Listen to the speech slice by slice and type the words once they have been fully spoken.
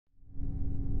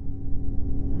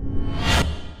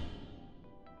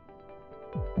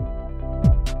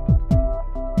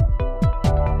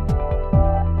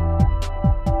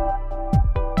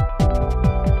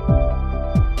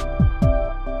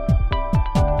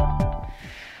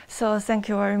So thank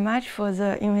you very much for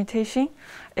the invitation.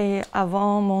 Et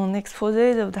avant mon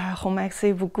exposé, je voudrais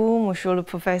remercier beaucoup monsieur le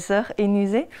professeur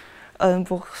Inusé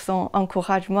pour son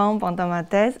encouragement pendant ma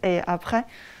thèse et après.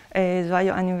 Et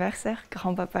joyeux anniversaire,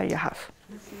 grand-papa Yahaf.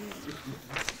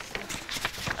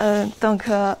 Donc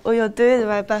aujourd'hui, je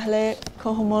vais parler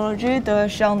cohomologie de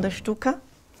champ de shtukas.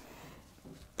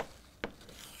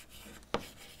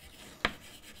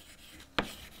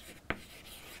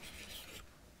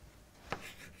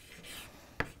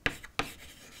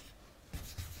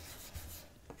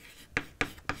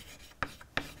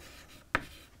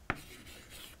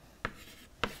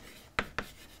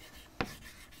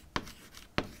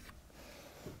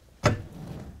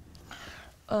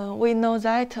 We know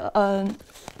that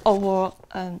over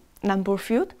number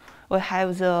field, we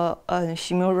have the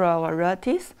chimeral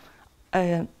varieties.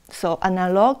 So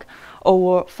analog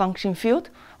over function field,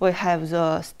 we have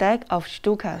the stack of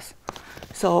shtukas.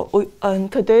 So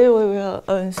today we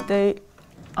will stay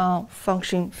on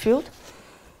function field.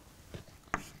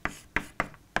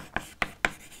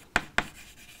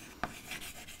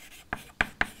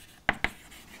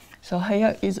 So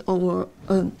here is our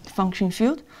function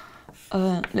field.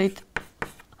 Let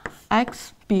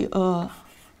X be a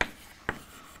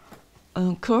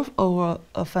curve over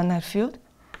a finite field.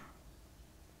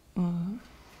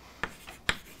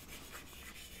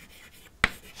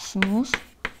 Smooth.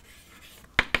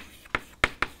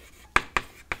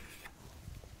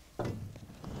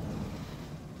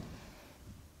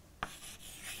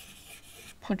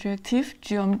 Projective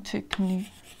geometrically.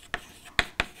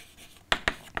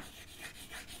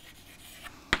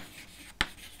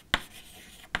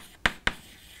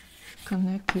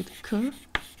 Connected curve.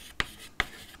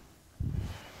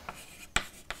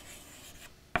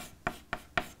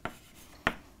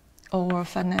 Over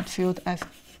finite field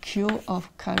FQ of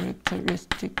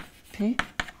characteristic P.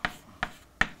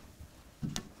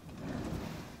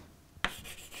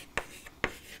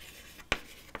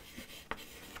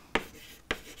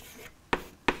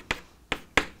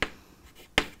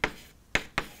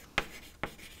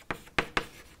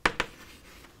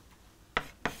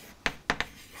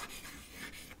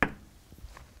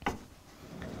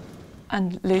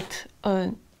 And let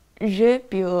G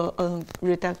be a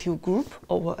reductive group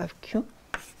over FQ.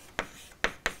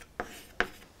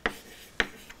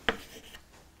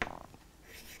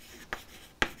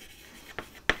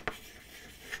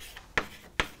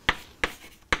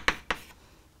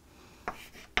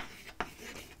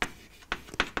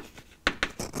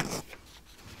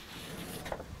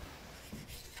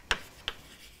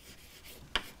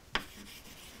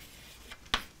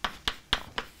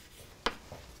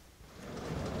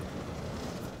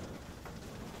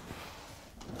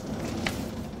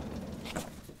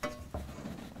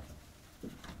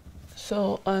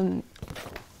 So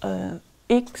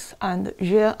X and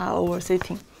J are our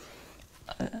setting.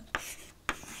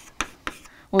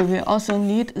 We will also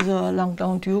need the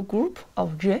Lagrange group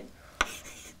of J.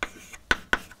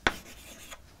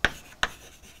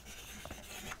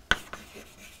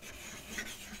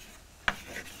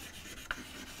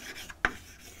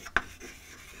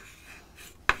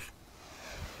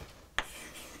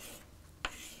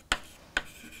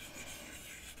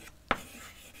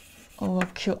 Over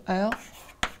QL.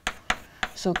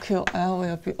 So QL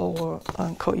will be our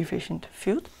coefficient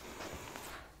field.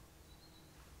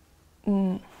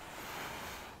 And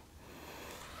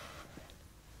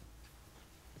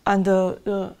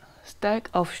the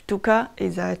stack of shtukas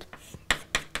is that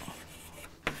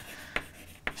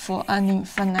for any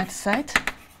finite set,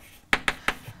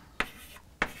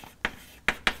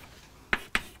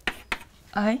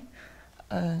 I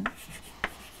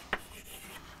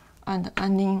and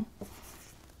any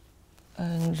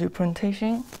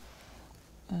representation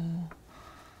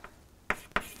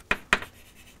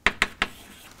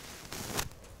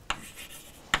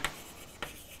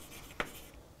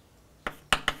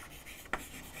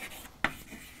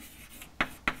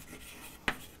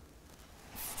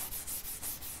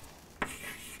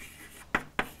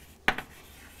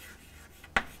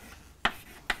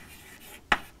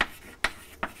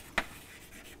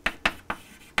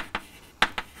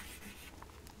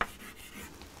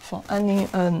for any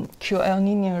QL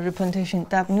linear representation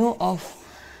W of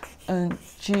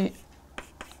G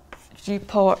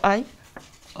power I,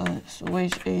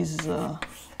 which is I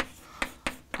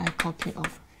copy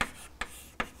of.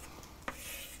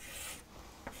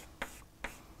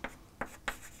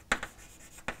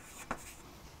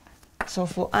 So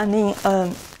for any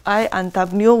I and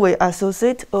W, we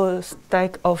associate a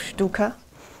stack of shtukas.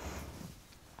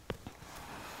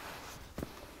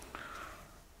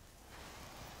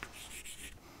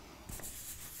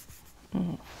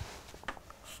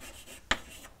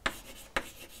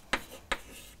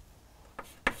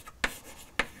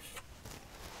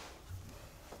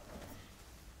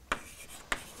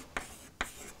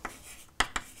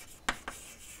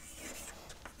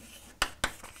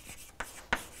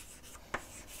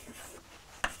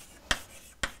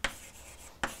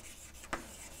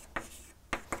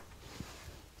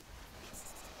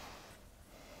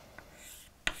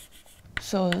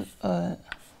 So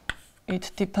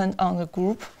it depends on the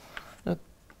group,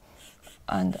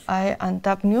 and I and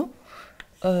W.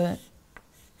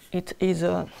 It is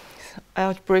a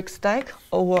algebraic stack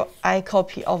over I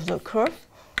copy of the curve.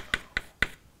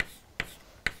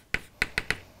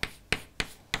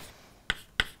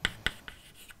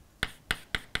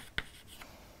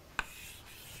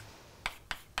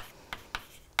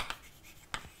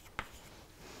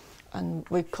 And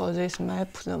we call this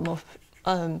map the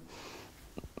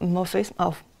morphism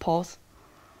of pose.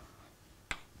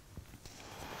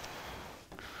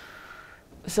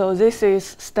 So this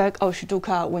is stack of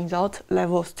shtukas without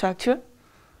level structure.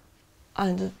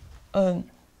 And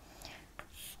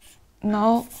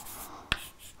now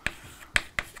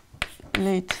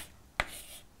let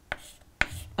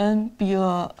N be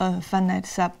a finite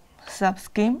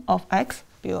subscheme of X,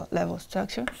 be a level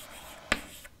structure.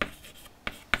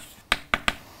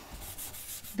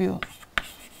 Be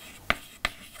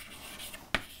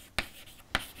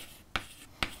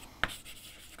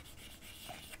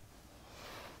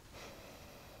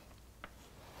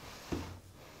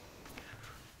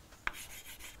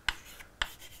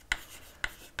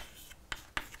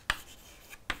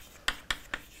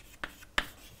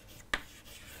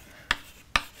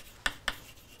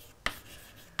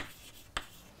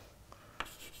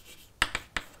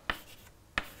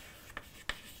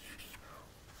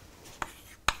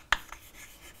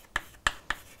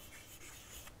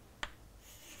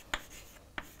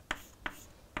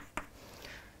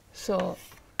So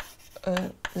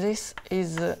this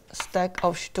is a stack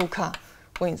of shtukas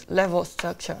with level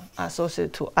structure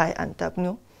associated to I and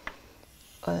W.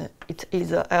 It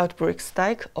is an algebraic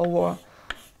stack over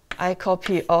I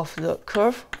copy of the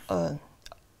curve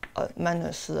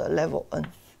minus the level N.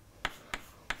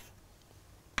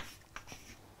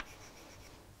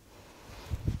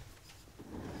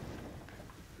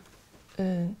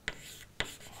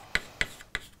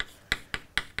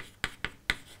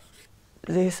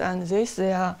 This and this,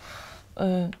 they are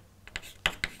the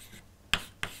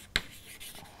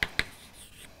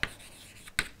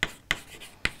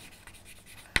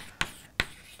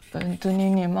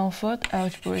linear Mumford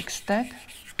algebraic stack.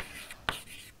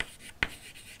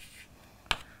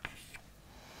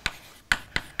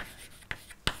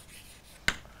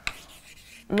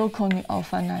 Locally of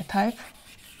finite type.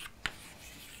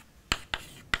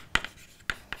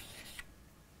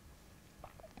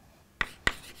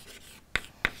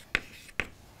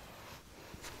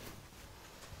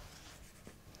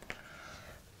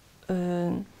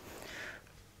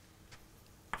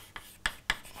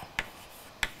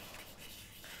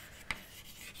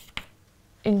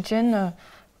 In general,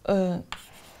 the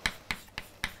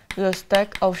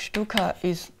stack of shtukas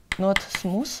is not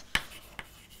smooth.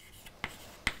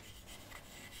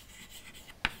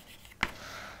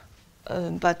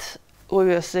 But we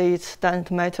will say it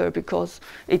doesn't matter because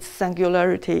its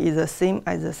singularity is the same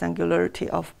as the singularity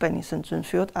of Benson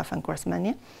field of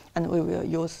Grassmannian, and we will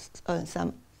use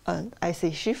some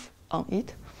IC sheaf on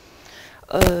it.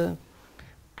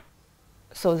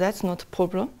 So that's not a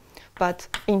problem. But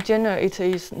in general, it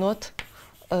is not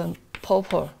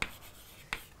proper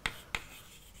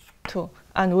to,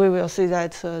 and we will see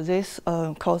that this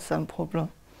causes some problem.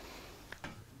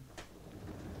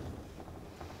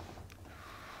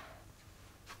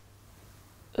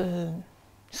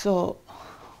 So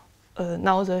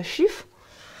now the sheaf.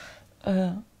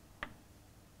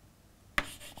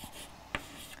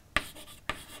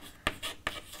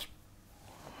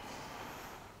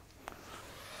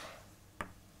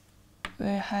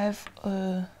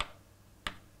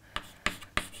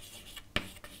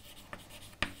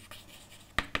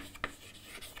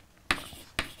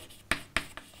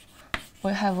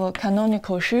 We have a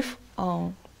canonical sheaf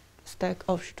on stack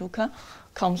of shtukas,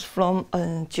 comes from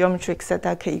a geometric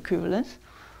Satake equivalence.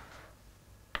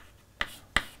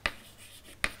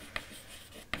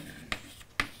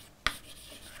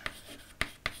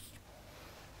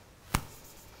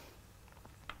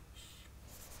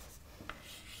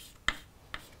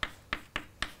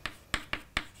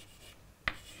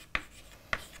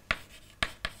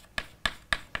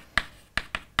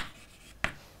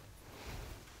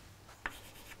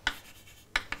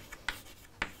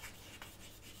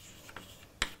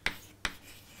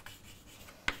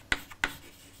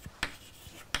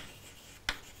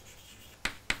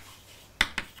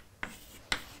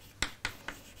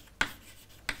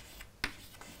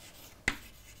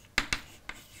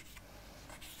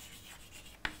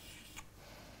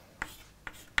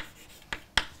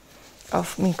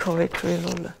 Of Minkowitz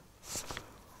roller.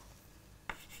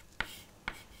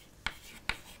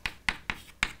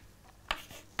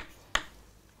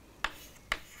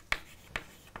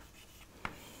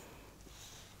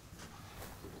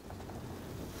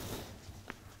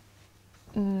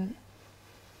 An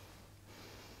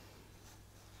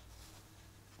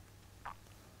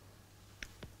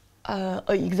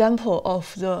example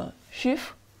of the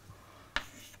sheaf.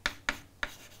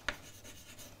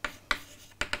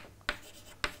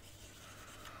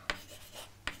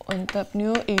 When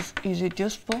W is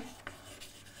irreducible,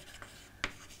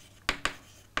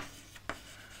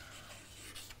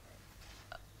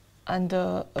 and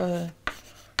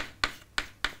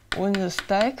when the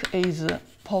stack is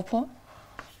proper,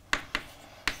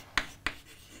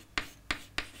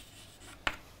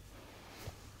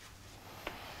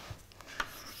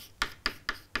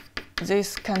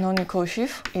 this canonical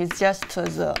sheaf is just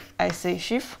the IC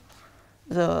sheaf,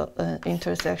 the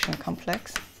intersection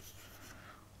complex.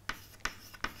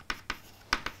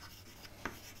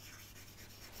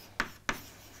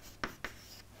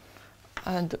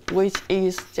 And which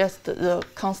is just the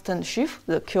constant sheaf,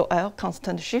 the QL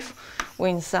constant sheaf,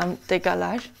 with some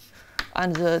décalage.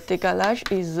 And the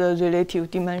décalage is the relative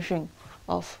dimension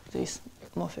of this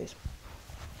morphism.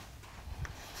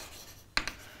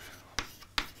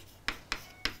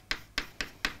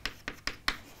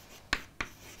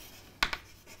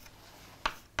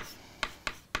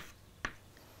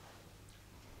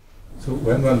 So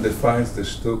when one defines the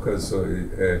shtukas, so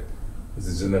it's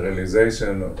a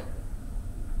generalization of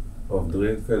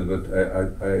Drinfeld, but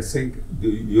I think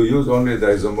you use only the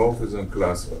isomorphism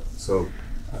class. So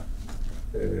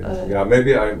yeah,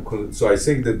 maybe so I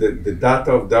think that the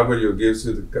data of W gives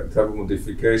you the type of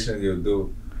modification you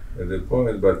do at the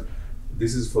point, but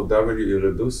this is for W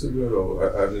irreducible,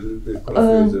 or I'm a little bit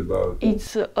confused about.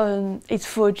 It's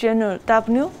for general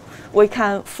W. We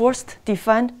can first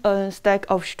define a stack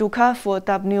of shtuka for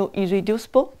W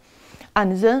irreducible,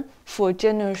 and then for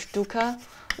general shtuka,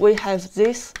 we have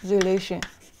this relation.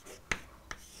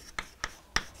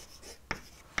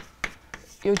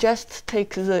 You just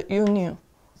take the union.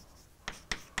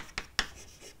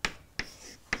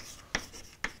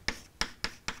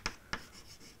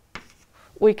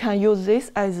 We can use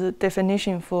this as a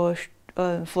definition for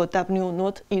W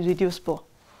not irreducible.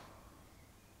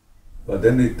 But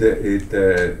then it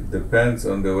depends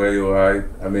on the way you write.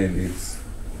 I mean,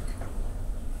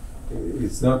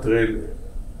 it's not really.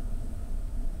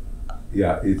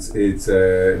 Yeah, it's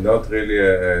not really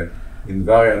a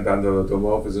invariant under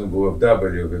automorphism group of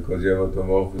W, because you have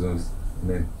automorphisms. I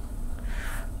mean,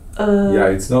 yeah,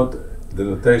 it's not. The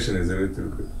notation is a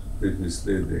little bit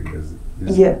misleading.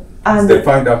 It's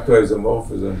defined up to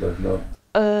isomorphism, but not.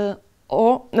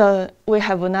 Or we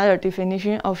have another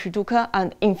definition of shtuka,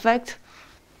 and in fact,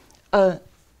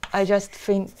 I just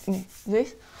think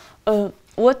this.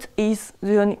 What is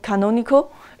the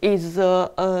canonical is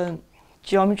the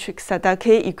geometric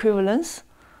Satake equivalence.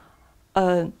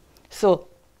 So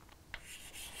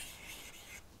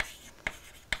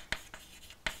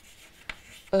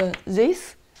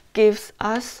this gives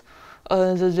us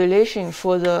the relation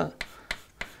for the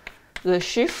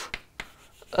sheaf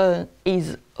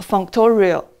is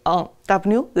functorial on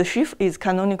W. The sheaf is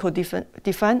canonical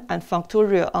defined and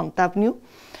functorial on W,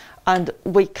 and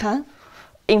we can,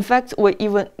 in fact, we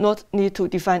even not need to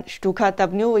define shtuka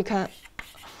W. We can,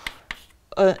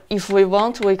 if we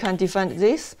want, we can define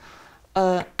this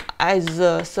as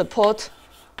the support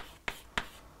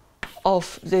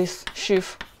of this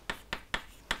sheaf.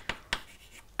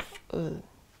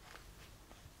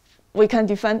 We can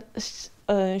define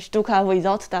shtuka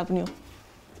without W,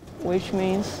 which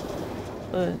means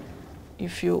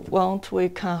if you want, we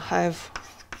can have.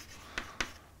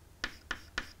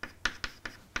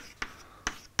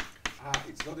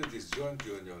 It's not a disjoint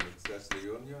union, it's just the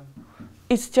union?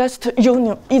 It's just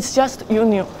union. It's just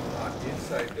union.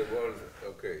 Inside the wall,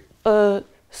 okay.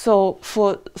 So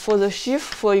for the sheaf,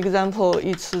 for example,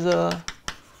 it's the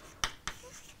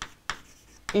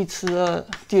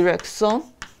direct sum.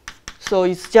 So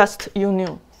it's just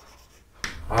union.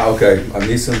 Okay, I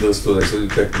misunderstood. I thought you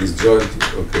take disjoint.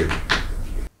 Okay.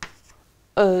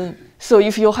 So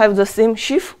if you have the same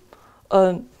sheaf,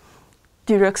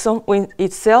 direct sum with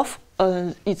itself,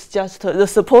 it's just the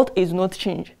support is not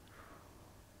changed.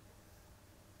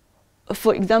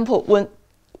 For example,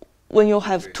 when you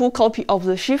have two copies of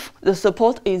the sheaf, the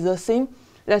support is the same.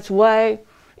 That's why,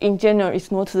 in general,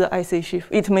 it's not the IC sheaf.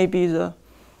 It may be the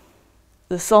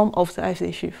sum of the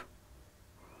IC sheaf.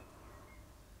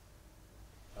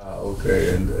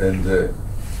 Okay, and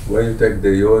when you take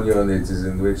the union, it is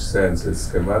in which sense? A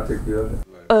schematic union?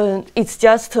 It's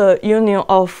just a union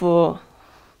of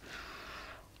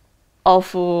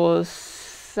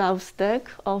substack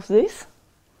of this.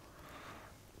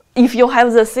 If you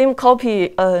have the same copy,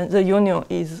 the union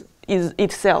is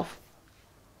itself.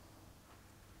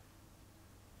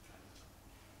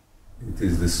 it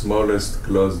is the smallest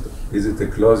closed. Is it a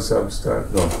closed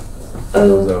substack? No.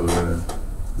 Those are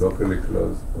locally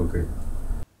closed. Okay.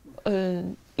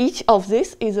 Each of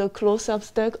this is a closed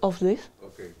substack of this.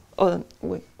 Okay.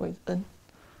 Wait, n.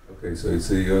 Okay, so it's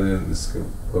a union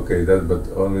scheme. Okay, that, but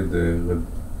only the.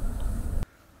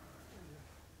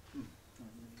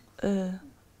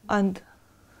 And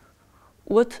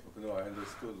what? No, I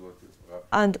understood what you.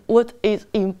 And what is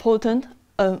important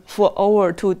for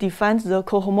our to define the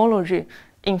cohomology?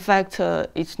 In fact,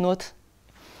 it's not.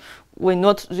 We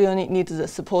not really need the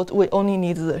support. We only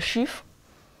need the sheaf.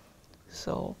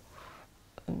 So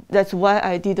that's why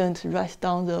I didn't write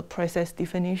down the precise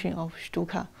definition of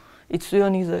shtuka. It's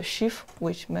really the sheaf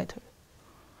which matters.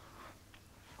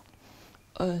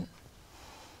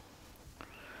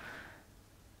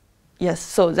 Yes,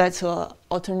 so that's an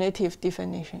alternative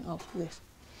definition of this.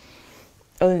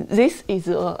 This is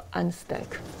an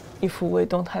unstack if we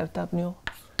don't have W.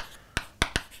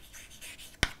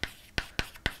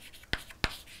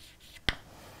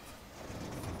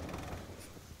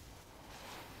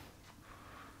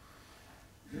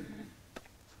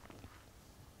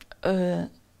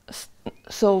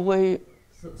 So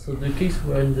the case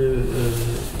when the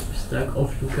stack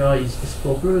of shtuka is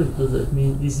proper, does that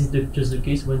mean this is just the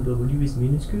case when W is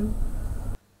minuscule?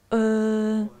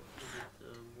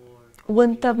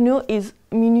 When W is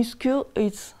minuscule,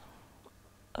 it's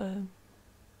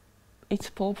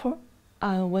proper,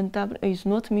 and when W is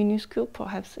not minuscule,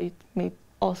 perhaps it may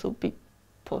also be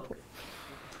proper.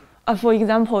 For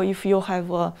example, if you have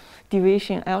a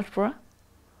division algebra,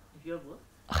 If you have what?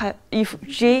 if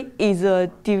J is a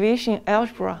division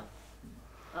algebra,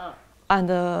 and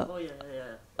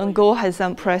Ngo has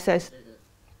some precise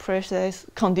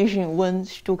condition when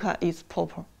shtuka is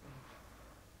proper.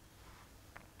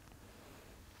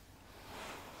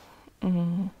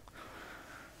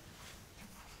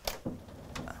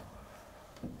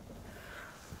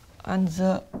 And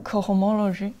the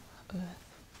cohomology.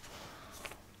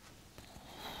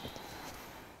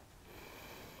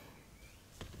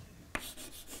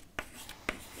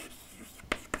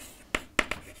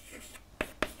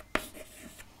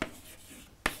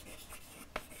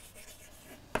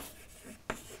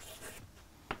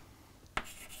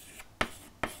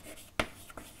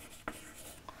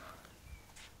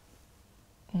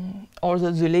 Or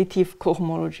the relative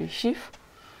cohomology sheaf,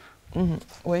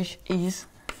 which is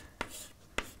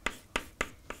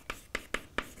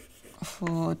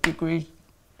for degree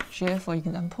J, for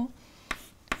example,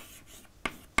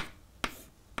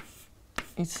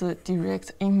 it's a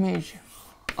direct image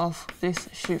of this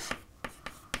sheaf.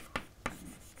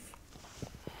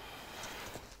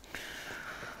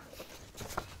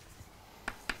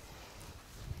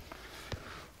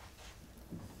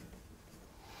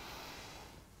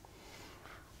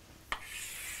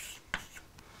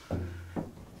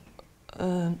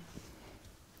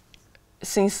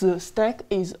 Since the stack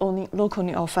is only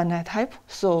locally of finite type,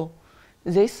 so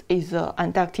this is the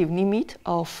inductive limit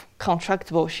of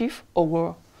contractible sheaf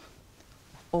over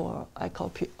I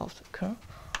copy of the curve.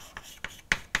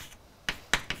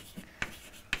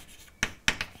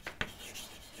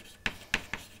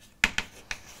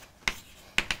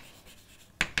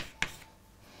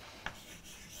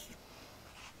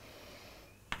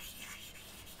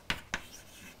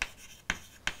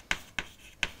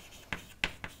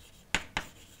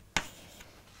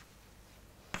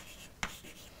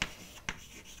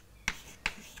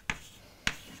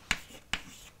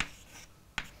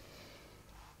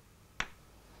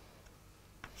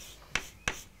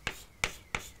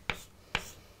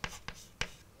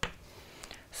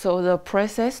 So the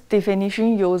precise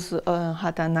definition uses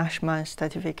Haddad-Nachman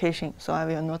stratification. So I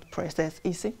will not precise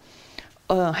easy.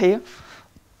 Here,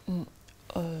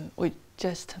 we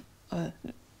just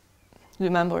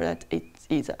remember that it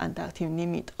is the inductive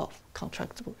limit of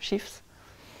contractible sheaves.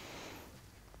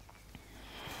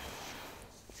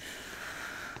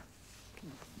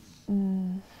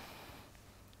 There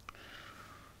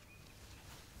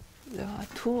are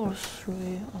 2 or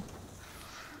 3.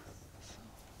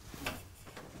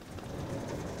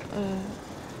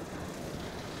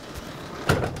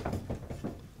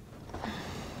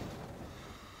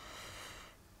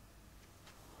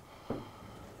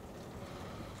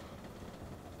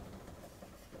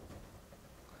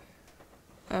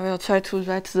 I will try to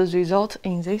write the result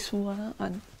in this one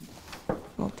and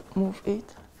not move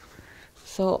it.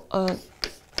 So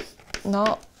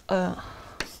now I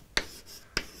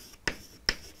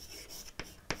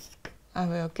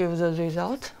will give the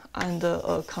result and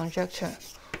a conjecture.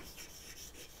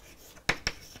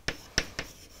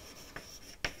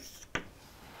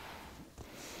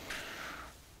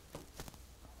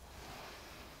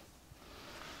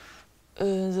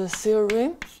 the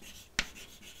theorem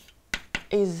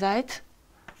is that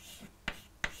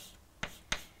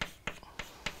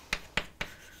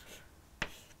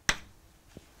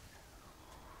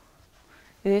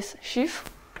this sheaf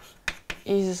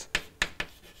is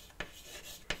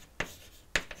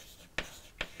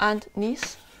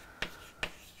underneath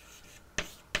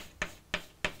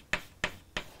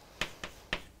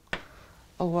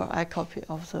over I copy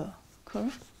of the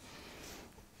curve.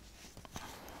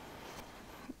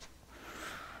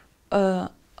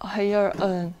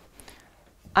 Here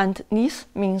underneath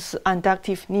means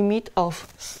inductive limit of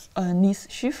this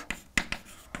sheaf.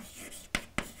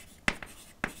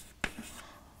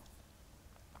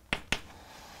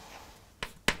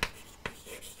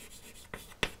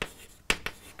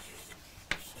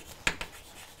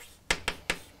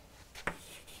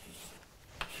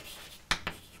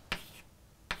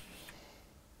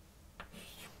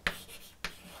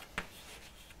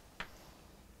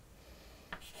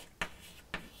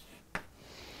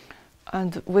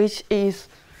 And which is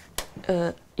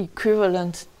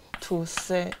equivalent to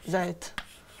say that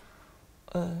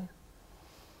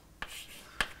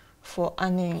for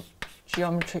any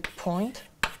geometric point,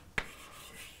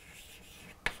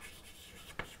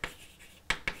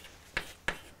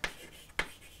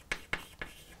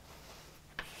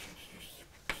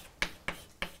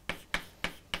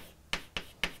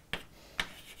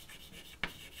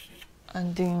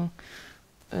 and in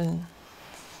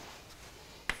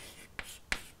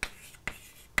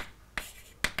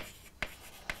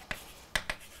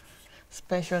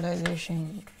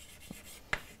specialization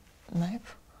map.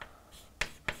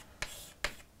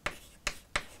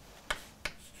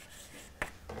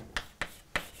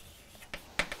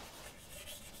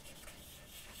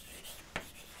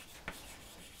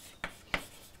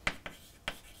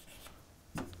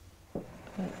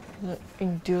 The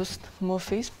induced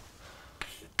morphism.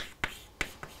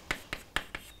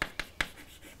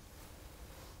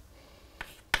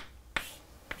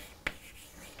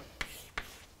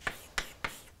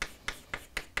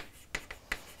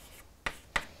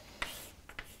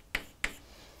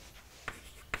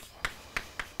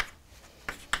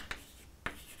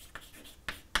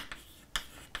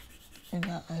 In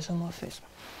the isomorphism.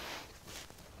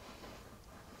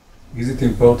 Is it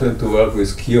important to work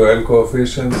with QL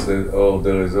coefficients, or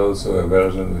there is also a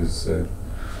version with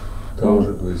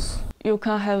torsion with? You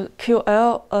can have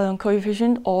QL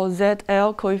coefficient or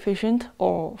ZL coefficient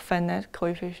or finite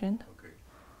coefficient.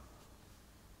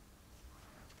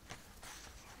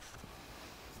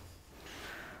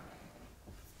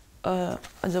 Okay.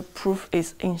 The proof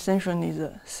is essentially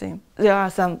the same. There are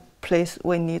some places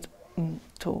we need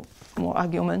to more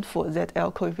argument for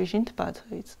ZL coefficient, but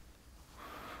it's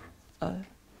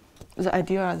the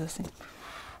idea are the same.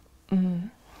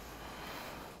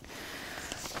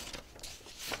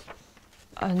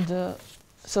 And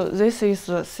so this is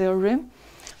the theorem,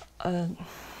 and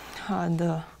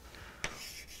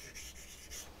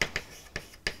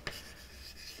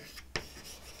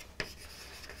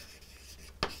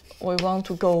we want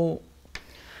to go.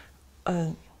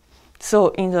 So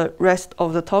in the rest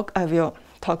of the talk, I will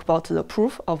talk about the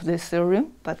proof of this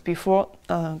theorem. But before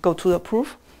go to the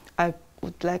proof, I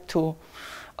would like to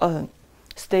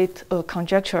state a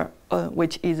conjecture,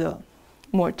 which is a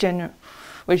more general,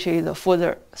 which is a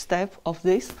further step of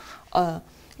this.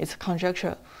 It's a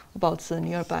conjecture about the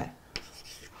nearby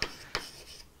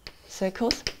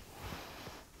cycles.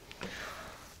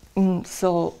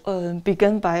 So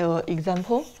begin by an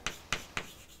example.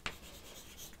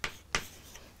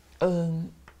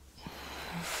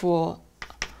 For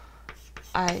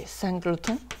I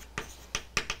singleton,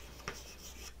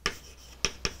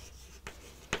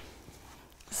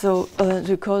 so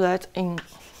recall that in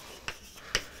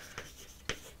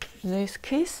this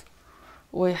case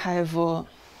we have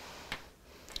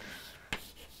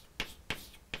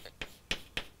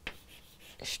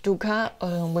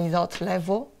shtukas without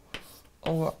level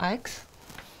over X,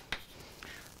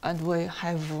 and we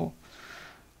have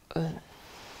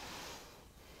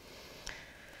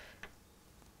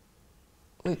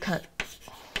we can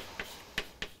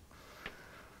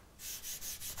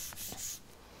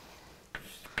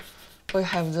we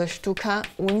have the shtukas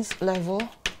with level,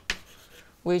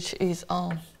 which is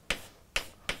on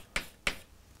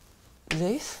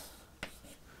this.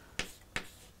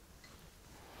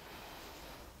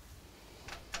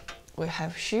 We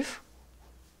have sheaf.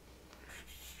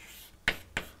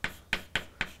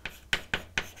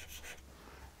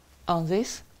 On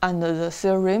this, and the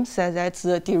theorem says that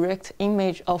the direct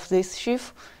image of this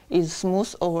sheaf is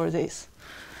smooth over this.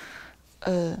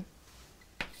 And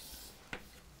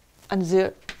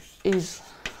there is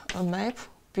a map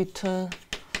between.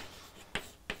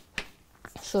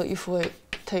 So if we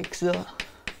take the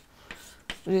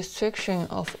restriction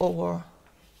of our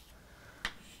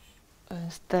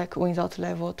stack without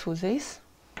level to this,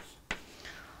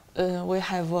 we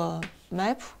have a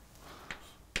map.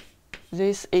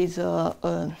 This is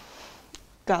a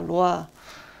Galois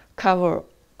cover.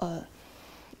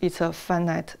 It's a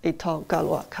finite étale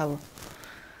Galois cover.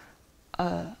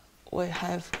 We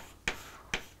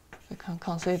can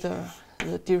consider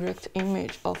the direct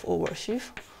image of our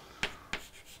sheaf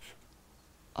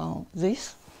on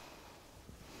this.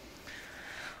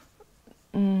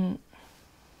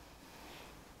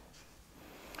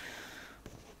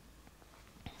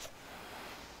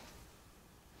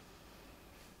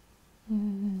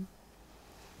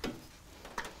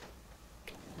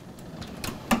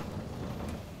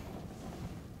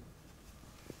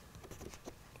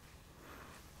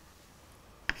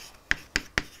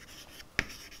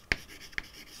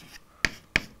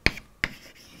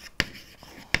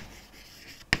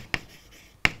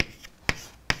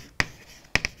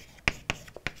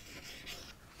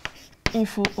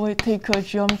 If we take a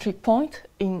geometric point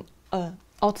in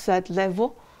outside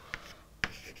level,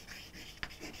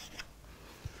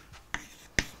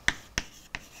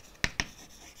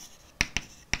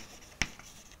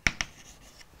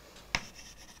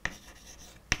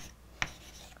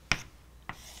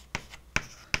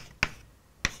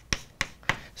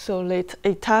 so let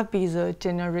eta be the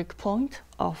generic point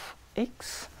of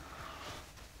X.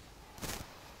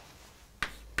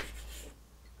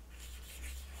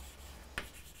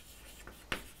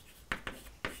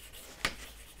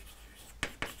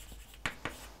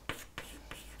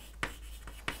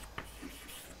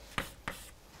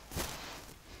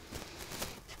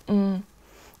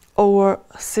 Our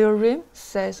theorem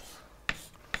says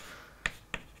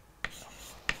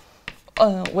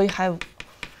we have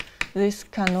this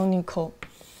canonical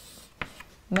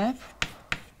map.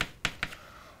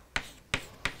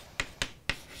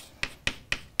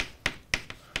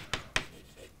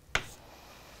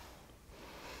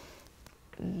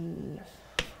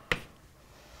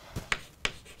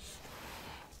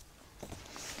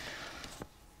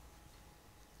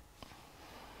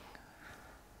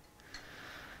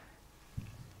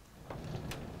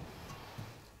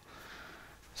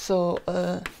 So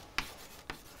the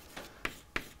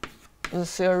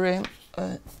theorem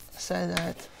says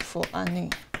that for any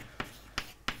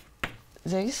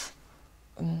this,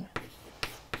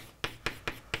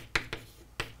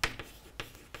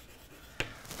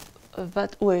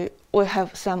 but we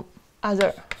have some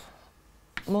other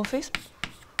morphism.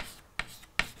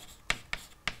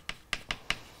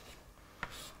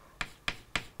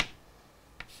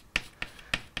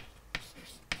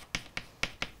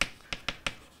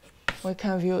 We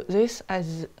can view this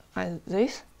as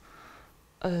this.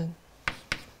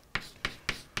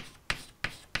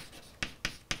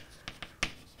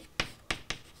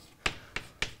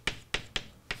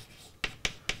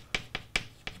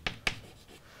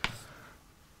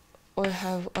 We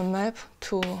have a map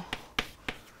to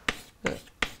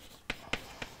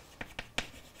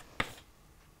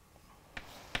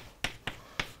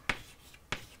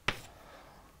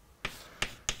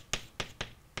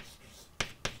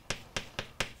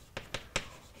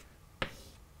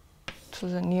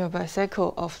the nearby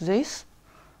cycle of this,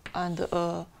 and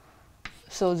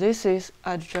so this is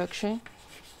adjection,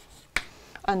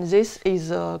 and this is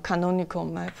a canonical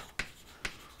map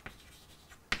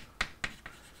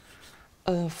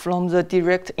from the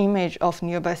direct image of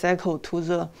nearby cycle to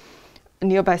the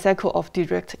nearby cycle of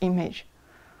direct image.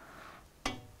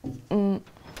 In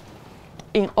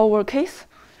our case,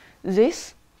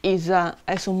 this is an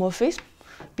isomorphism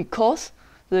because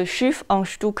the sheaf on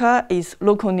shtuka is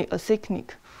locally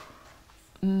acyclic.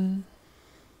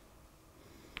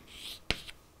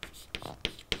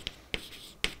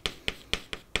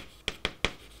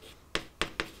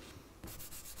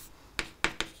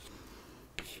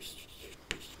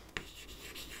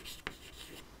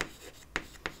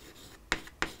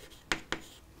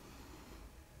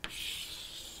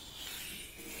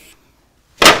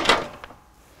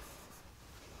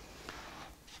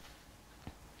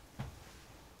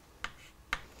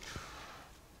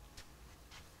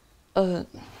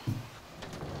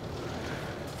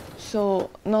 So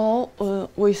now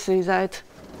we see that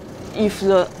if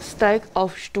the stack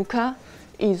of shtuka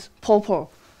is proper,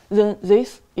 then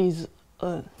this is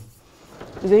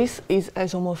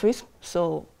isomorphism.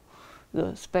 So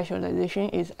the specialization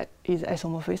is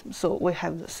isomorphism. So we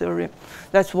have the theorem.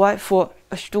 That's why for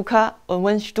a shtuka,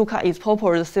 when shtuka is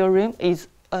proper, the theorem is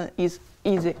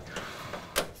easy.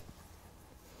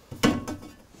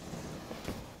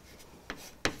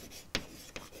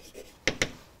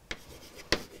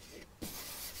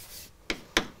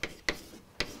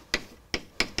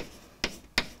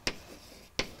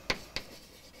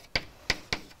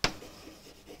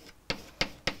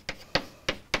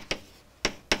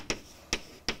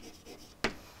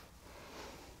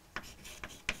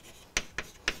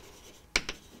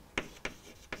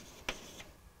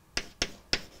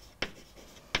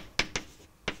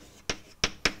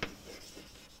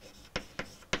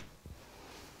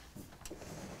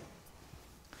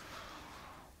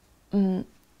 And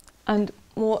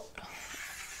more,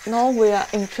 now we are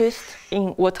interested in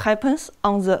what happens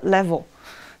on the level.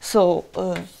 So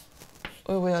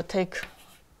we will take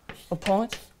a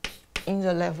point in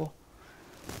the level.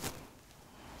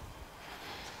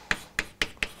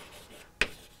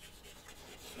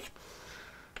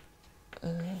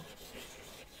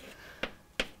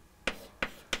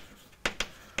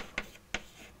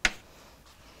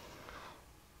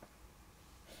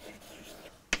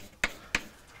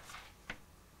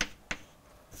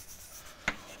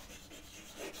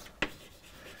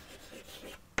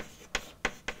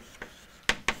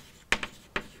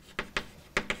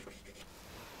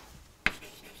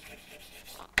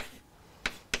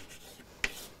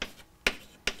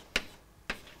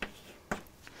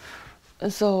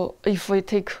 So if we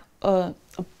take a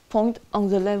point on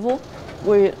the level,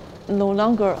 we no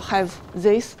longer have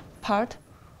this part.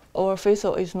 Our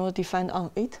facial is not defined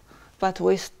on it, but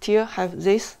we still have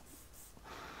this.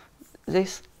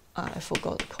 I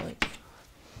forgot to call it.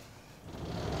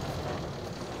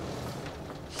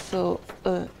 So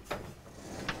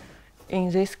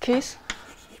in this case,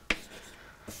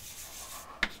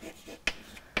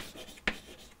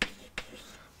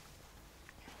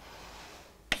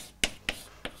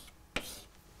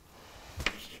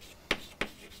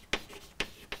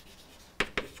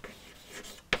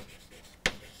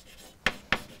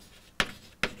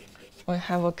 we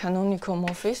have a canonical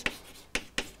morphism.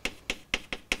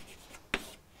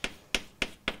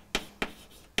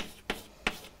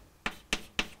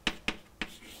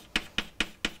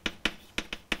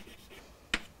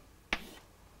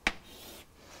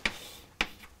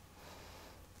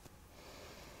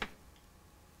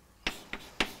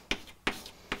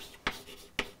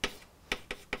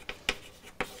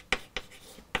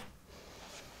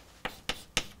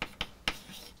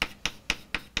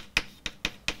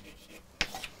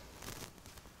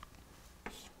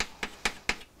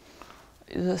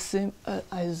 The same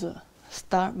as a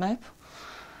star map.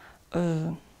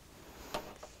 The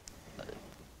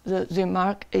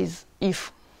remark is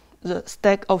if the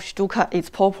stack of shtukas is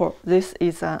proper, this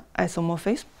is an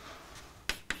isomorphism.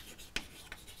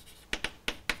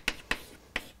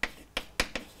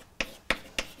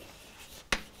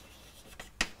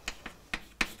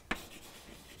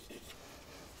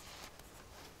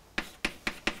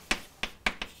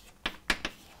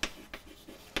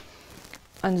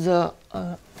 And the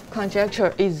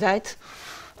conjecture is that,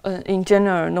 in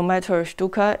general, no matter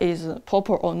shtukas is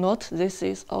proper or not, this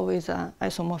is always an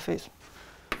isomorphism.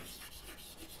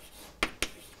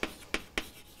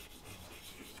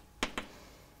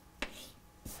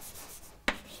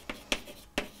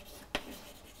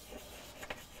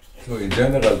 So in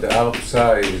general, the arc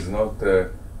psi is not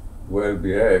well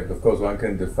behaved. Of course, one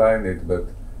can define it, but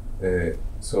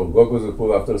so Gogos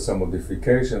put after some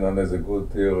modification and has a good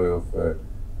theory of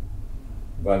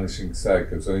vanishing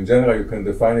cycle. So in general, you can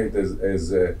define it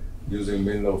as using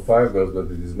Milnor fibers, but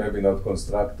it is maybe not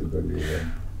constructible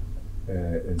even.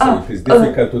 And so it is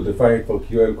difficult to define it for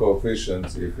QL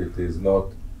coefficients if it is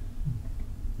not.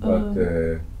 But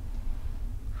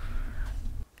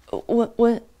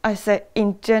when I say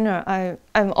in general,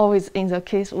 I'm always in the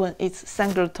case when it's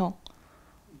singleton.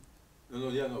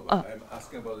 No, but I'm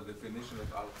asking about the definition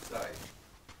of outside.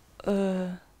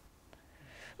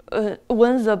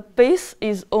 When the base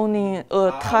is only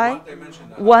a tie,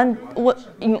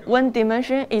 in one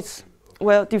dimension it's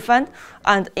well defined,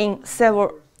 and in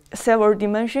several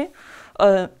dimensions,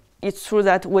 it's true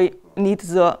that we need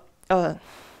the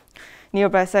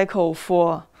nearby cycle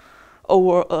for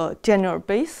over a general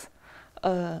base,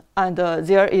 and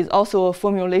there is also a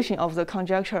formulation of the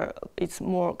conjecture. It's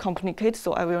more complicated,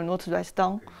 so I will not write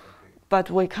down, but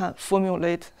we can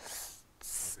formulate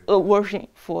a version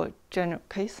for general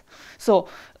case. So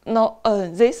now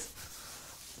this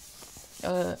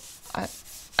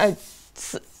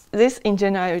in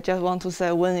general, I just want to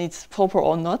say when it's proper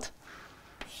or not.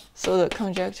 So the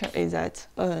conjecture is that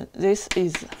this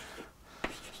is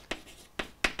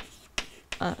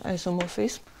an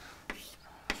isomorphism.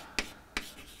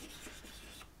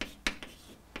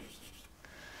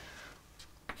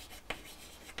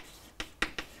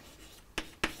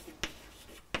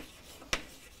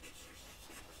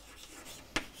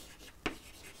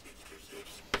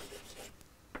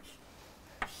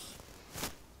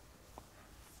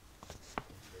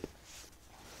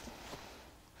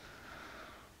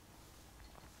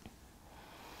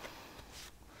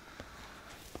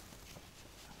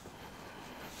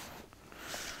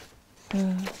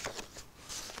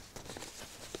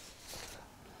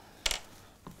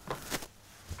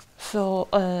 So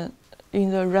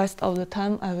in the rest of the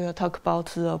time, I will talk about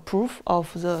the proof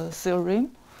of the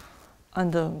theorem.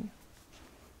 and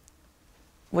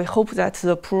we hope that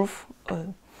the proof,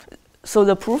 so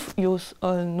the proof use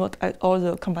not at all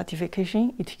the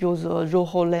compactification, it uses the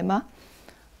Rojo lemma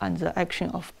and the action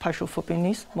of partial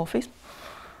Frobenius morphism.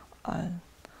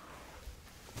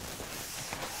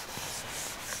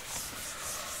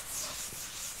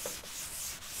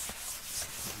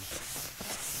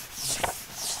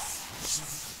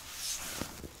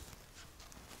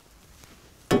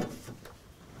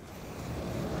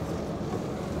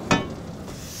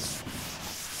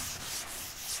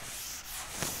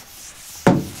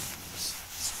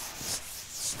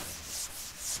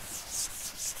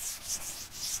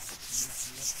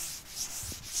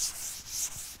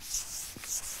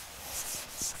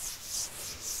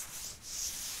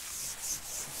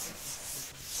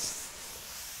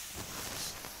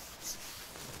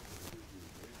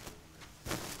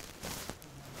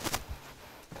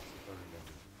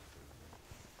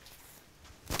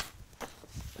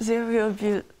 There will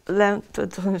be length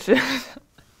同学。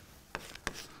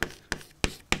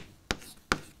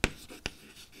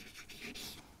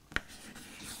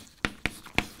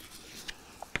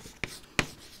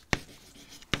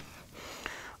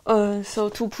So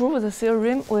to prove the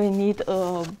theorem, we need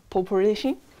a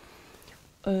population.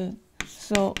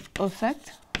 So a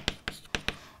fact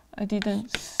I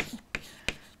didn't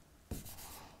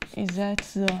is that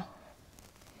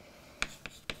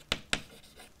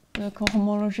the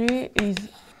cohomology is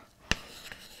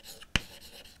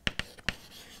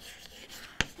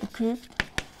equipped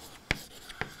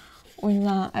with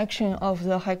an action of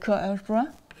the Haeckel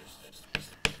algebra.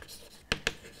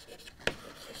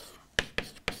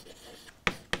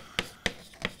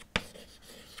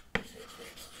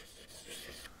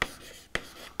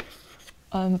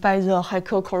 By the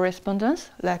Haeckel correspondence,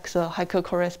 like the Haeckel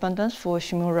correspondence for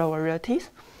Shimura varieties.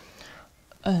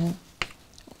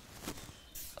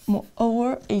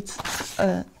 Moreover, it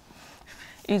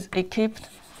is equipped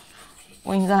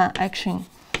with an action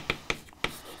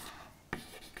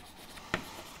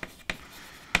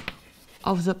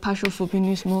of the partial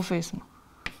Frobenius morphism.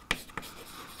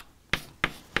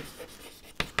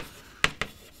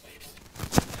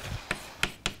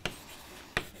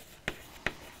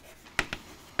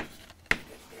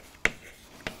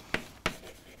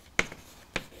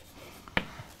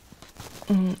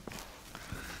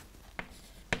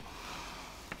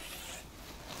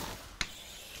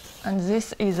 And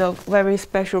this is a very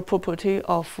special property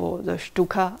of the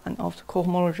shtuka and of the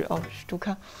cohomology of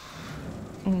shtuka.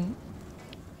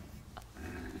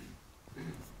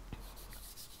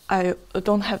 I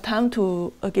don't have time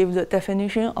to give the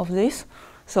definition of this,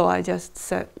 so I just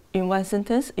said in one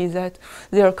sentence is that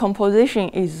their composition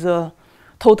is the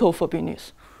total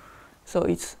Frobenius. So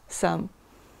it's some,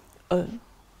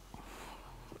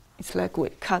 it's like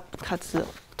we cut the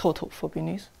total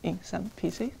Frobenius in some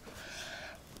pieces.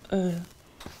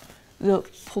 The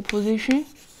proposition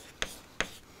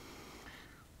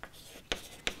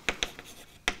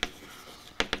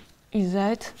is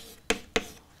that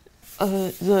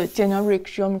the generic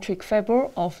geometric fiber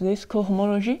of this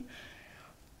cohomology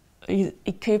is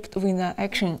equipped with an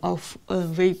action of a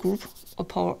V group of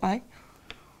power I.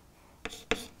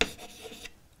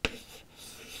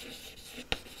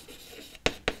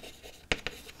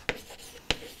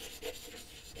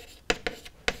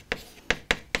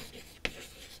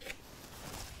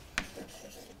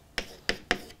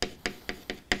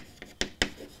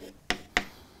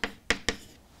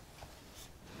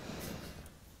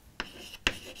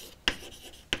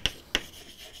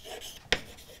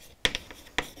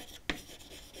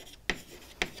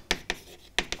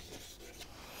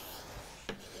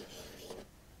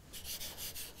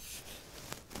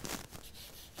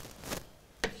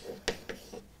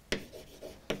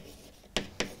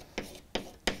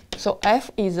 So F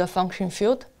is a function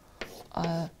field.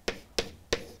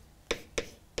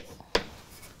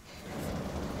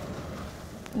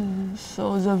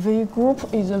 So the V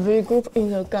group is a V group in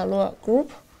the Galois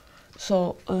group.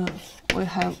 So we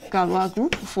have Galois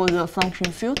group for the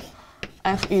function field.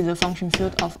 F is the function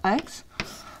field of X.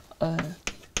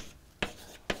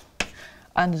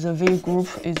 And the V group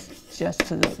is just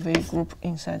the V group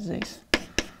inside this.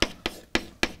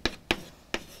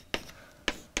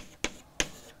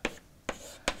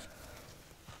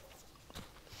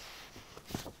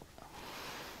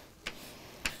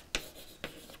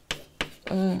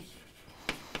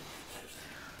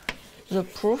 The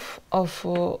proof of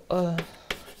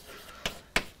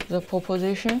the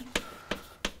proposition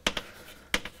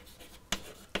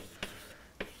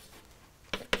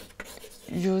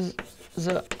use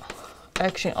the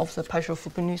action of the partial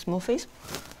Frobenius morphism.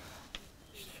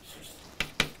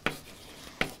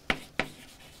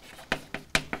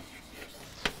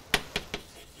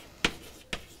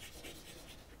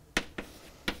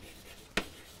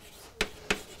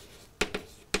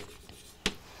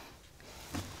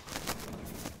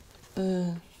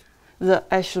 the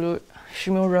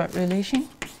Shimura relation.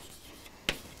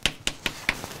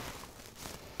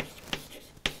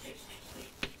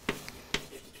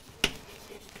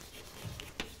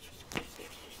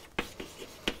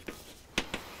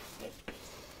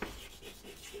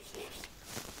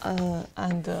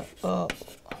 And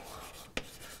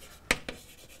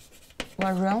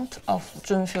variant of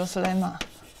Drinfield's lemma.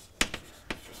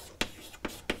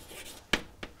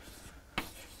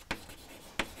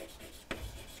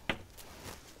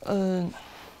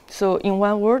 So in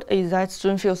one word, is that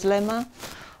Drinfield's lemma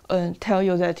tell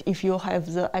you that if you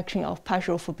have the action of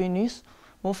partial Frobenius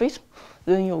morphism,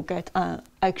 then you get an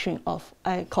action of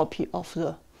a copy of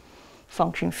the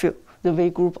function field, the V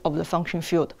group of the function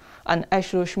field. And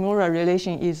actually, Shimura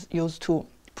relation is used to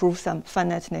prove some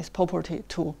finiteness property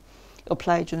to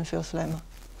apply Drinfield's lemma.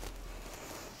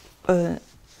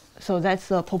 So that's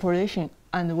the population,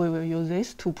 and we will use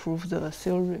this to prove the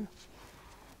theory.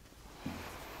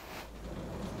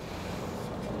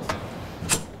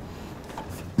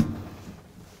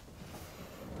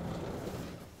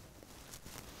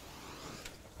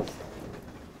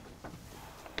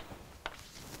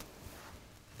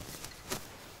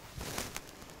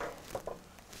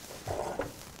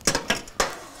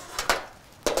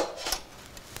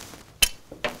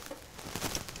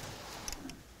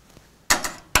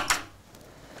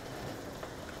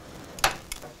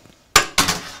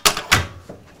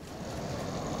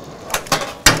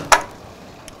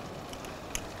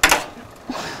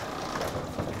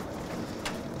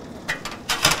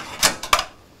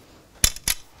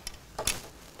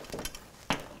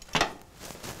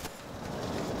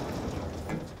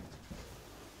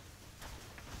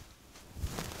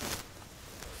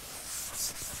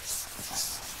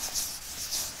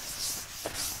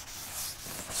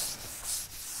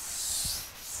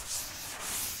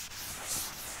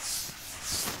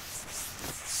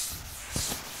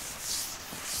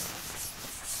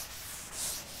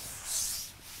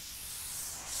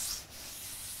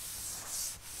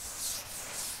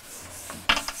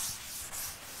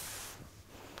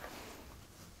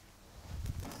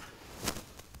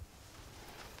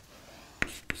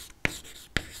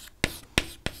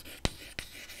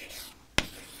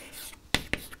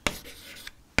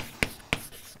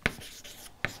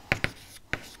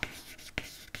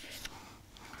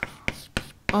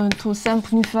 To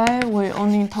simplify, we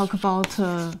only talk about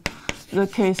the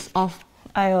case of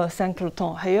a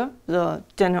synchrotron here. The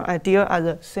general idea are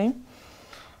the same.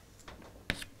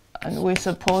 And we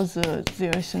suppose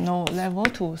there is no level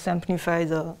to simplify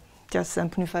just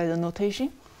simplify the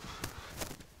notation.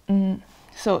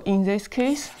 So in this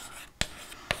case,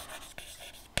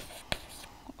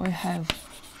 we have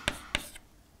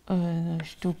the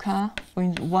shtukas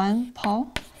with one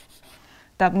pole.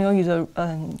 W is a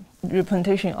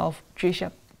representation of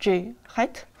J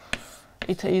height.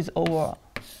 It is over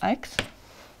X.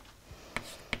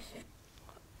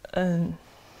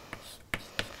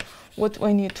 What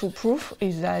we need to prove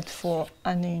is that for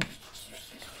any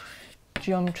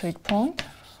geometric point,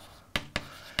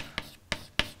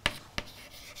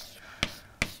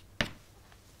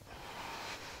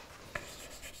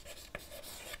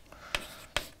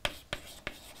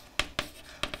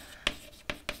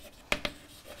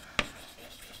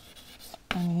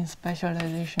 any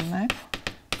specialization map,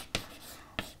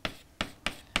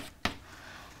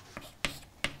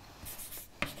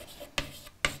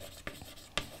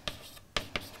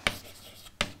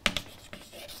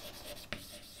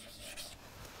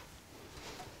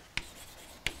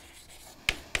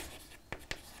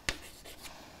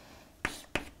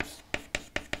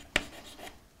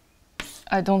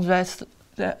 I don't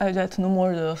write no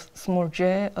more the small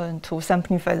j to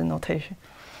simplify the notation.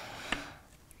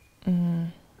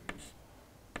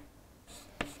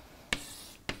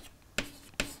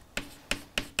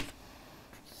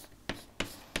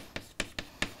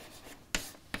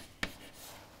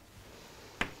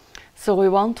 So we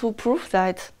want to prove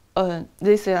that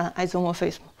this is an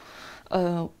isomorphism.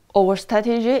 Our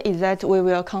strategy is that we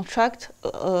will construct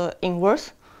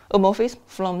inverse morphism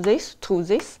from this to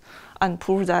this and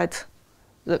prove that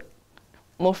the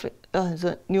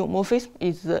new morphism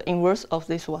is the inverse of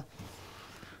this one.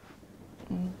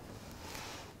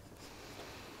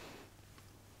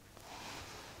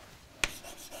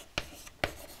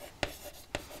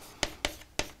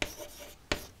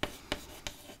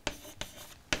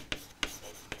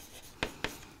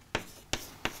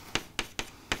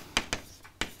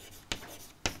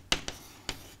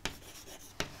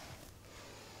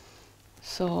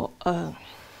 So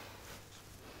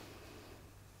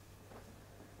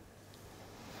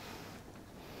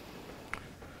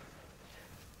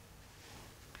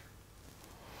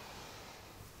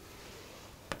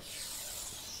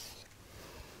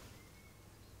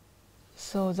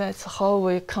So that's how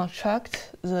we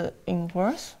construct the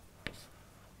inverse.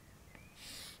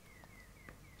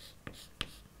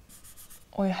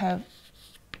 We have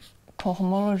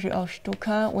cohomology of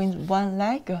shtukas with one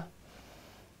leg.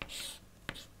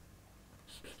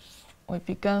 We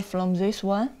began from this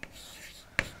one,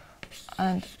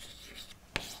 and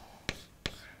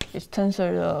it's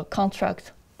tensor the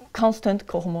constant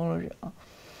cohomology.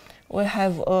 We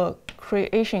have a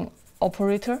creation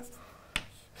operator.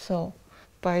 So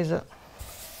by the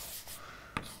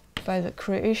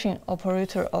creation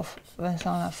operator of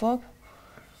Vincent-Lefebvre,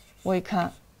 we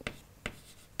can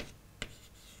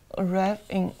arrive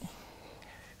in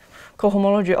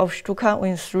cohomology of shtukas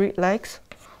with 3 legs.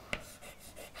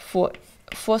 For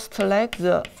first leg,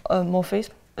 the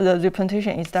morphism, the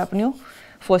representation is W.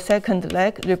 For second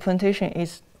leg, representation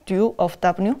is dual of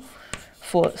W.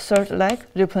 For third leg,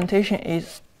 representation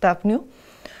is W.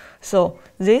 So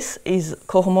this is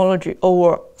cohomology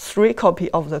over 3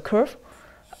 copies of the curve.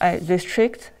 I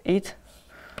restrict it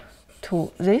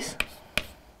to this.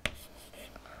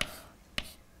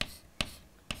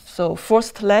 So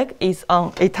first leg is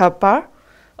on eta bar,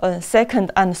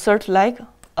 second and third leg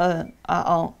are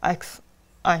on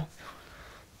xi.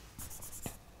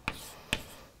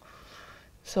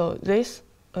 So this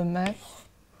map,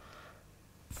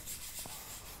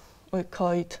 we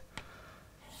call it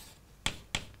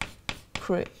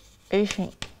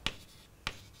creation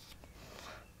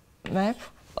map.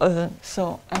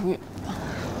 So I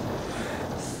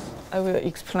will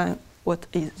explain what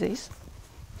is this.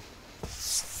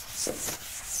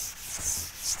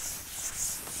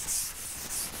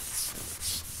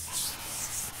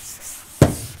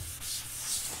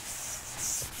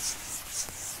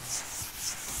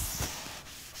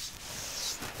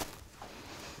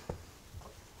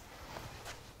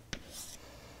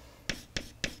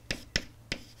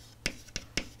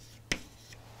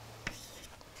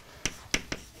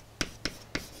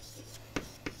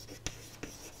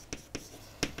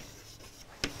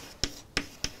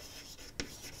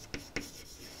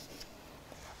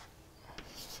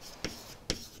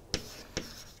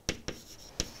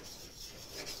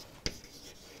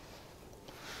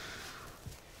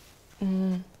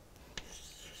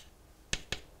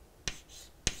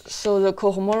 So the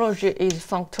cohomology is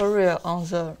functorial on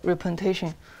the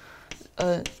representation.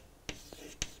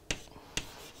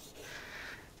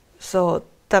 So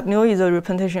W is a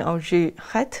representation of G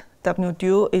hat. W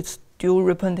dual is dual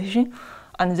representation,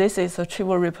 and this is a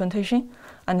trivial representation.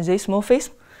 And this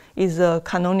morphism is a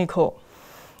canonical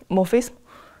morphism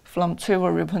from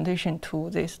trivial representation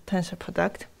to this tensor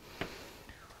product.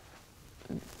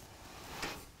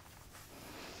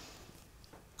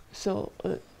 So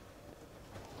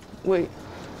we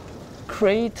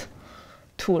create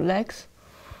 2 legs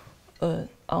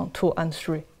on 2 and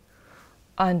 3,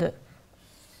 and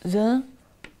then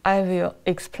I will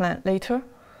explain later.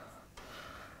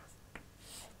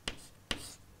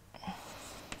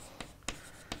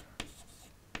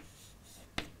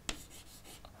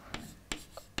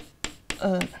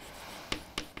 A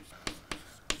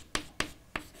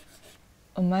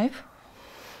map.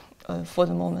 For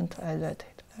the moment, I write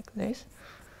it like this.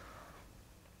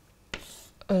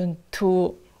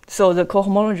 So the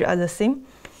cohomology are the same,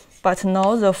 but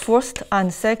now the first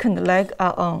and second leg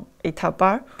are on eta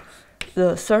bar,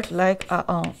 the third leg are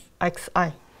on x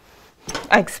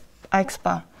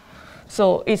bar.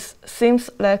 So it seems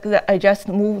like that I just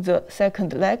moved the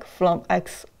second leg from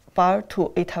x bar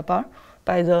to eta bar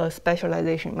by the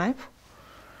specialization map.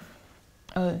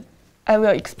 I will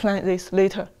explain this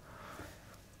later.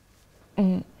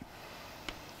 And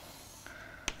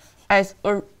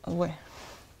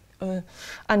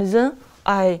then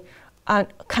I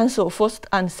cancel first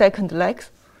and second legs.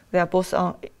 They are both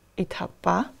on eta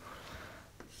bar.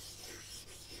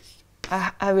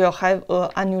 I will have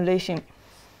an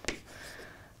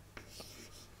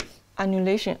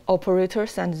annulation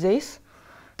operators and this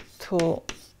to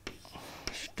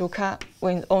shtukas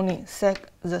with only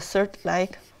the third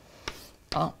leg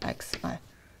on xi.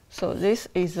 So this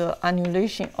is the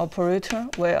annulation operator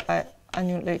where I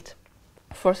annulate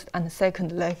first and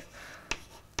second leg.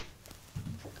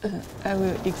 I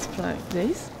will explain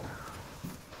this.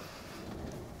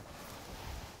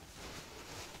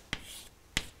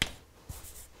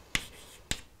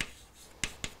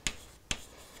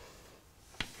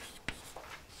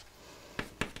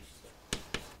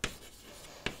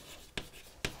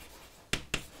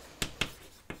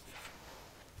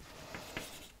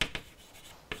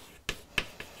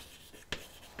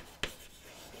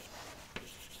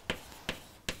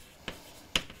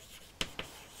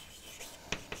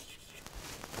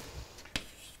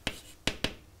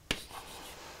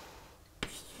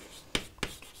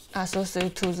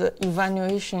 associated to the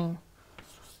evaluation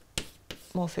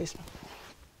morphism.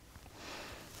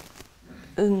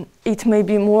 It may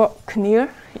be more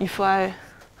clear if I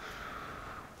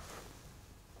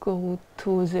go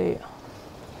to the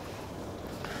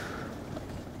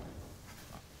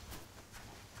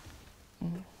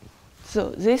so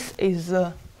this is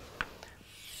the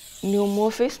new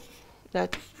morphism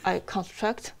that I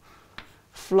construct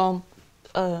from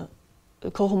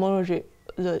cohomology,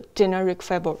 the generic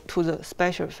fiber to the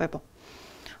special fiber.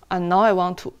 And now I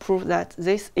want to prove that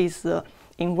this is the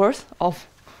inverse of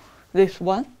this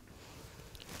one.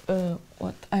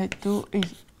 What I do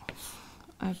is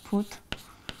I put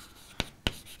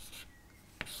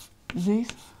this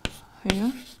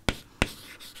here.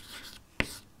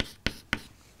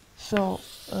 So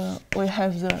we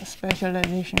have the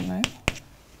specialization, right?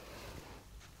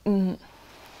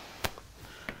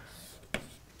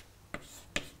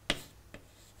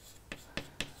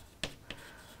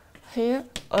 Here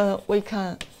we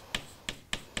can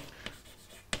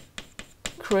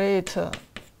create,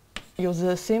 use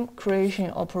the same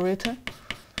creation operator.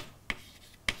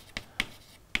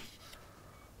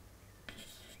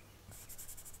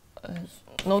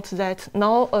 Note that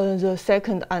now the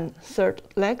second and third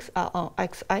legs are on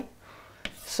xi.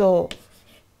 So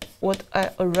what I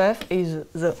arrive is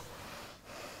the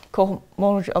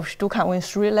cohomology of shtukas with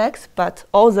 3 legs, but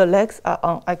all the legs are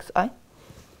on xi.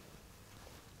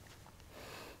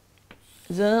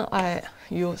 Then I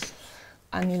use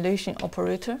annihilation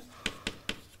operator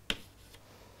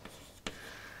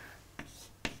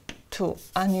to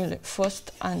annihilate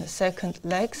first and second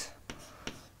legs.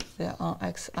 They are on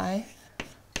xi.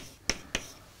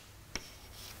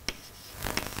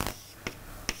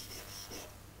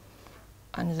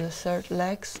 And the third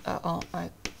legs are on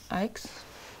x.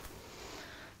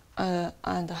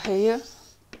 And here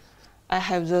I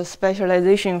have the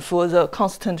specialization for the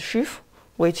constant sheaf,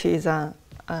 which is an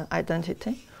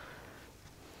identity.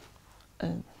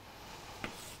 And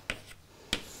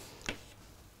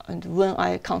when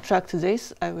I contract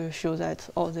this, I will show that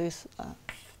all these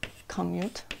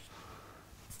commute.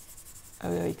 I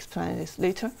will explain this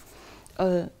later.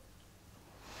 But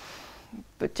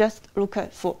just look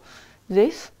at for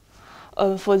this.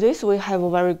 For this, we have a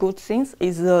very good thing,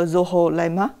 is the Zoho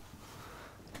lemma.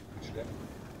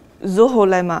 Zoho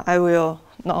lemma, I will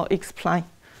now explain.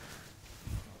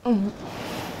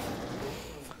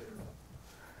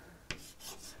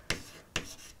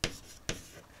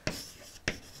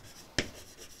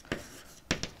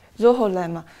 Zoho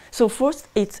lemma. So first,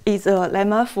 it is a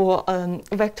lemma for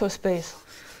vector space.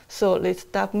 So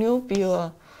let W be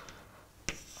a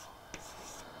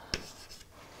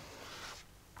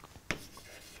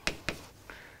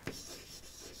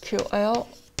QL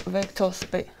vector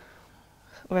space.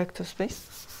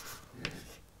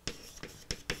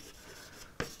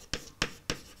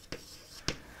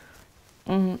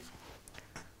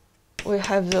 We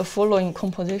have the following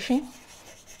composition.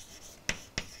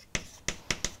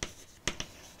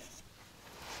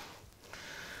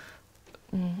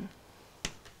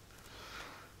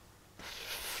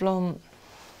 From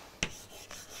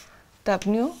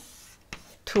W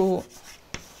to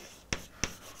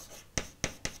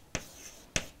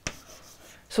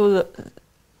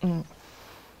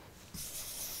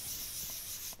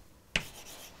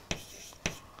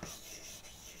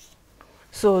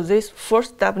so this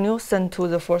first W sent to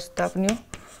the first W,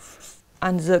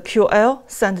 and the QL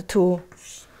sent to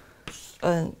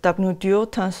W dual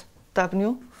times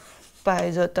W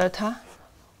by the delta.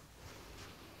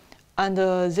 And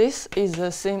this is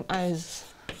the same as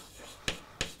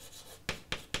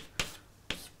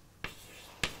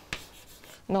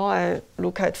now I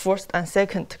look at first and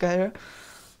second together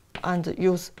and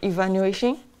use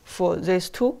evaluation for these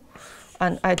two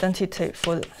and identity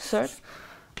for the third.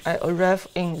 I arrive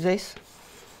in this.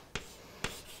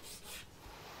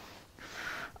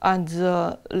 And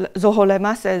the Zoho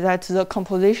lemma says that the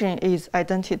composition is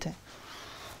identity.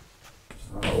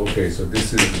 Okay, so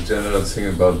this is the general thing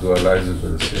about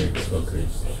dualizable things. Okay.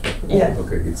 Yeah.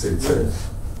 Okay, it's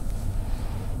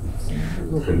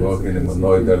work in a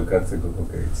monoidal category.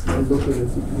 Okay, it's not.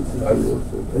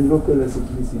 And local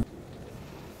cyclicity.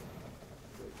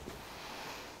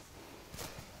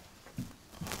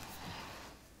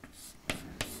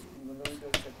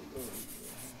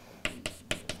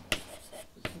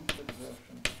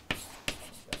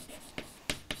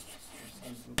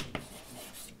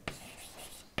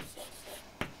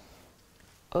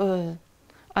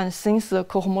 And since the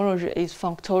cohomology is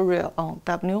functorial on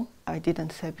W, I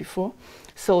didn't say before,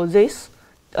 so this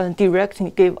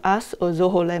directly gave us a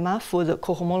Zoho lemma for the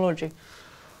cohomology.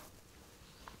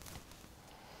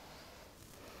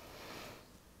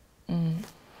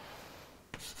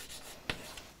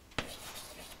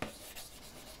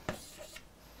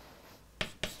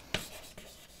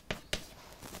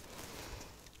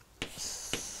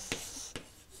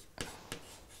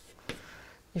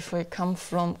 if we come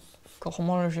from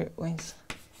cohomology with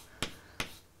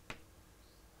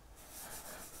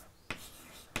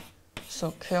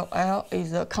so QL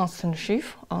is a constant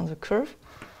sheaf on the curve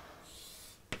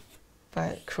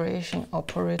by creation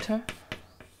operator.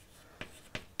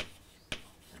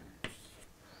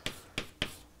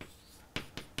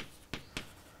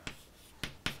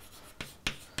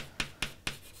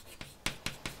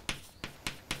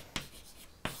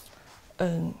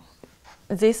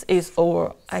 This is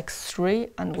over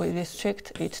x3 and we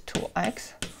restrict it to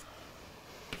x.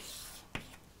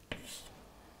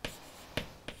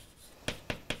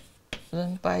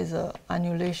 Then by the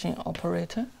annulation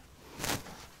operator.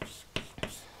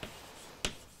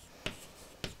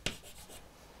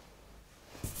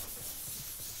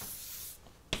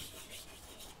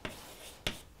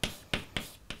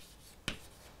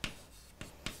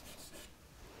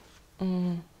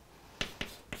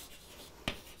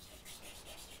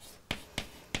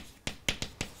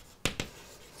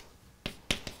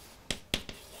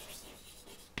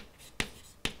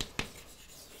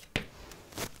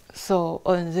 So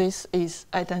this is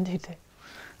identity.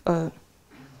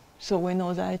 So we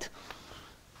know that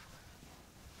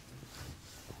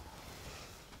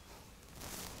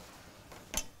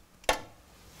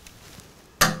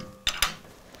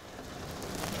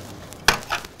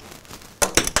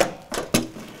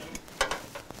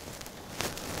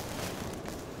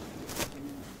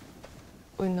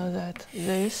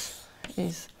this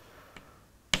is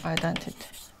identity.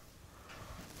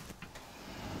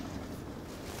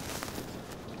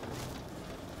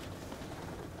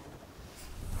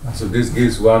 So this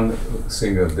gives one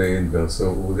thing of the inverse.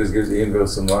 So this gives the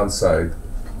inverse on one side,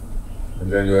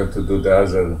 and then you have to do the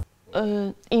other.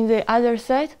 In the other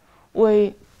side,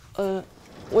 we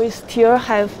still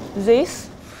have this,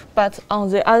 but on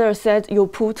the other side you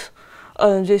put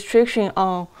a restriction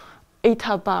on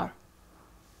eta bar.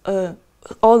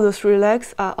 All the three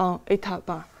legs are on eta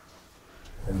bar.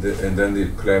 And then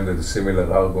you claim that a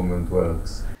similar argument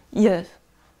works. Yes.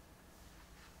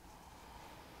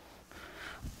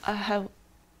 I have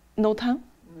no time.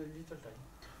 Little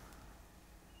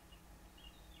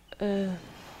time.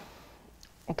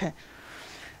 Okay.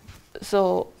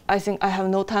 So I think I have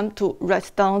no time to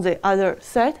write down the other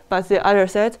side, but the other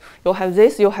side, you have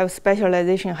this, you have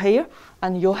specialization here,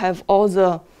 and you have all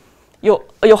the, you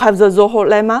have the Zoho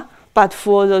lemma, but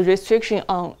for the restriction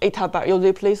on eta bar, you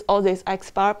replace all this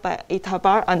x bar by eta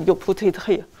bar, and you put it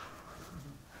here.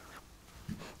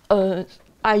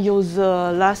 I use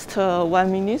the last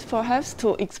 1 minute perhaps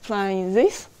to explain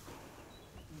this,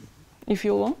 if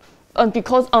you want. And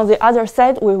because on the other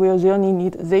side, we will really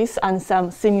need this and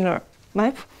some similar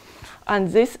map.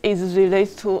 And this is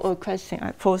related to a question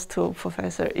I posed to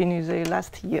Professor Inouye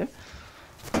last year.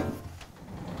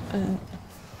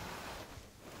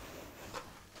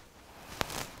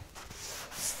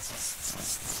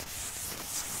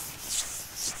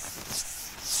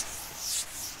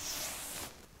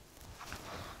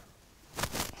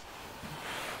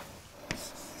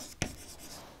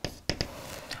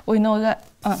 We know that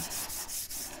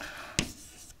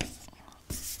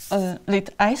let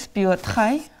S be a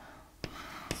tie,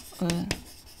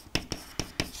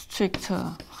 strict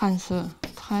Hans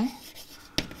tie.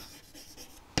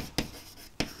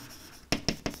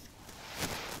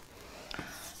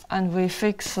 And we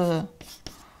fix, so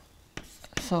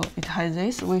it has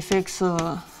this, we fix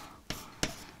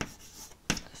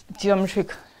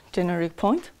geometric generic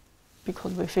point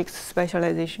because we fix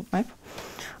specialization map.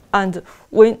 And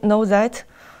we know that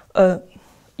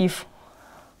if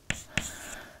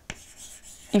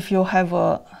you have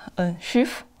a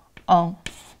sheaf on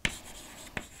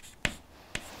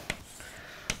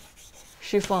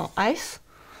S,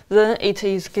 then it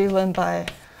is given by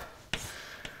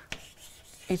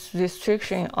its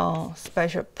restriction on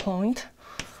special point,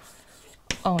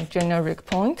 on generic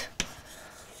point,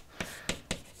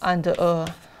 and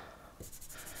a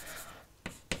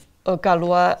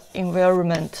Galois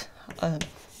environment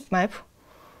map.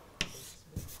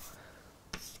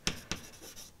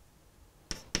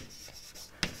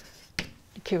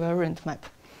 Equivariant map.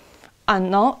 And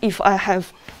now if I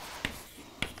have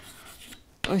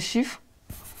a sheaf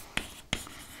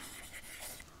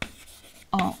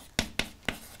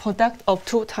product of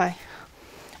two ties,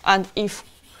 and if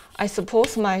I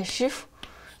suppose my sheaf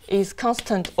is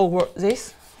constant over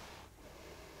this,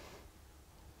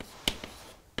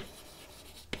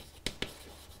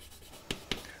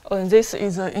 this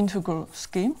is an integral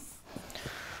scheme,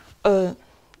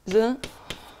 then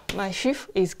my sheaf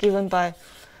is given by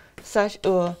such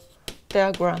a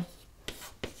diagram.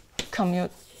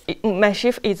 My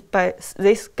sheaf is by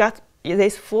this gut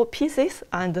these 4 pieces,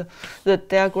 and the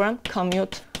diagram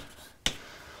commute.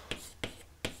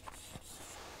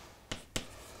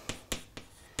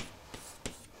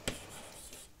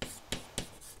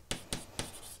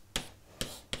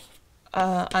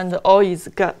 And all is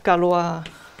Galois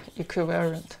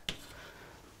equivalent.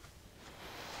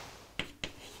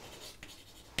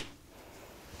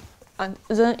 And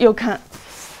then you can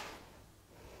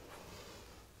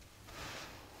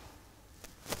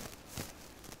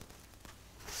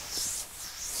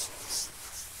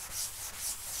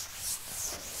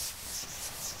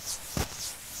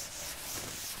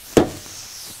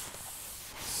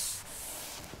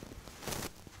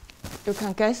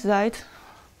guess that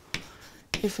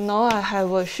if now I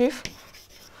have a sheaf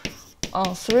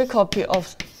on 3 copies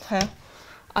of here,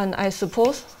 and I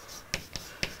suppose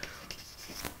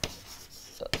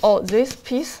all these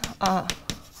pieces are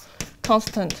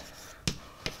constant.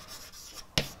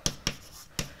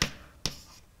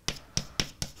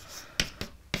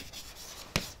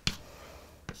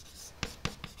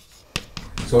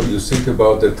 So you think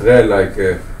about the trail like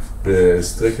the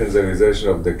strict initialization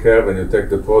of the curve, and you take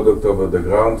the product over the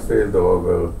ground field or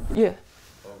over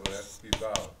FP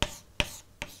bar.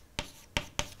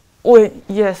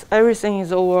 Yes, everything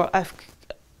is over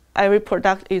every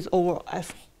product is over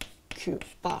FQ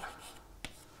bar.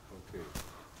 Okay.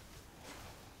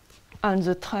 And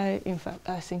the tie, in fact,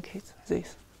 I think it's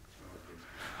this.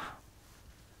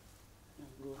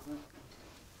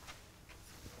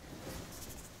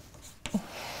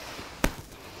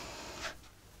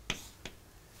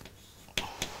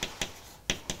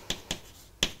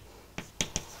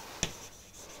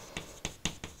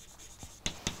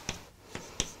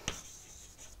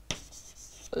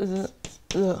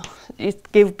 It's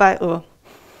given by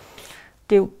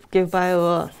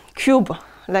a cube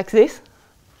like this.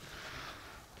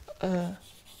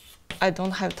 I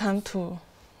don't have time to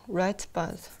write,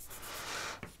 but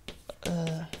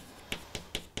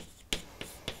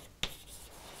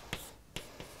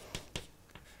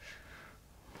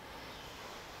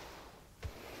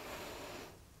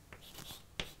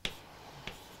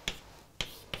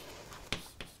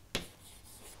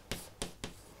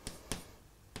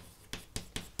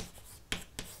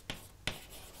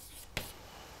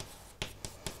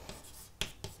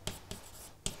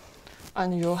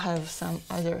and you have some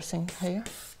other things here.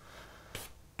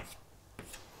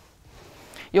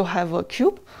 You have a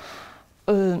cube,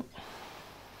 and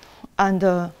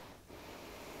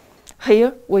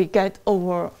here we get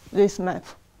over this map,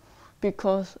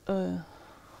 because yeah,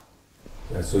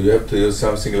 so you have to use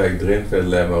something like Drinfeld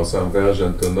lemma or some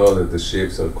version to know that the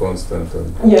sheaves are constant.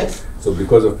 yes. So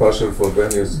because of partial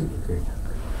Frobenius, okay.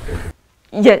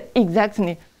 Yeah,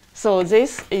 exactly. So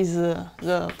this is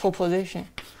the proposition.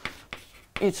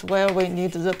 It's where we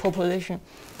need the proposition,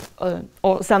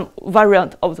 or some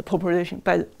variant of the proposition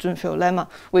by the Drinfeld lemma.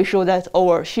 We show that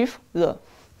our sheaf,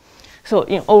 so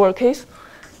in our case,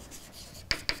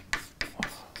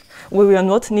 we will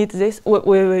not need this. We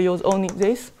will use only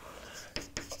this.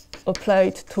 Apply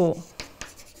it to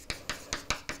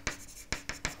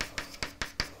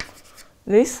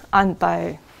this, and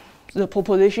by the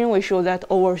proposition, we show that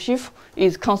our sheaf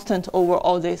is constant over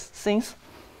all these things,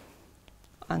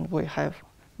 and we have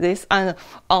this, and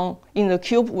in the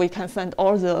cube we can find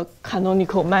all the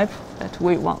canonical map that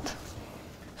we want.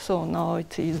 So now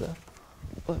it is a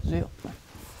real map.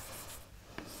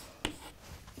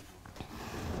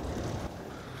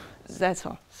 That's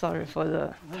all. Sorry for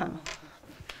the time.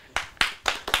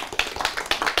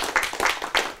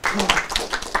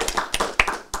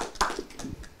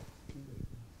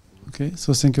 Okay,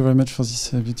 so thank you very much for this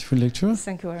beautiful lecture.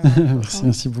 Thank you very much.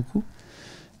 Merci beaucoup.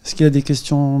 Est-ce qu'il y a des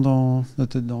questions dans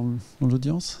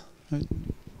l'audience? Oui.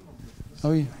 Ah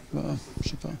oui, bah, je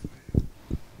sais pas.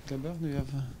 Gaber, do you have?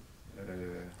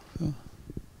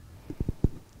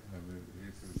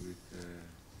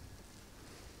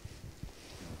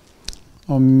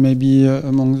 Or maybe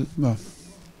among the,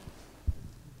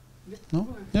 no?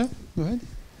 Yeah, go ahead.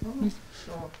 Please.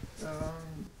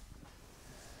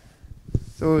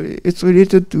 So it's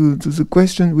related to the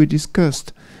question we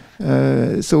discussed.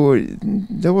 So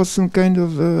there was some kind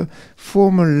of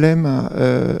formal lemma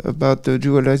about the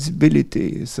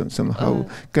dualizability somehow.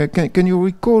 Can you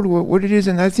recall what it is?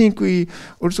 And I think we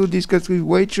also discussed with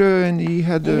Weicher, and he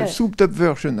had a souped up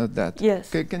version of that. Yes.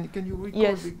 Can you recall?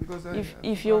 Yes. Because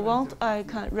if you want, I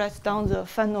can write down the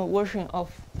final version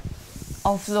of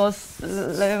those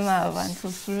lemma 1, 2,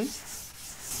 3.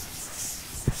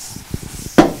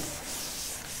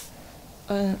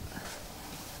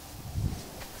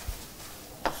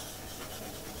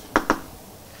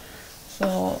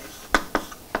 So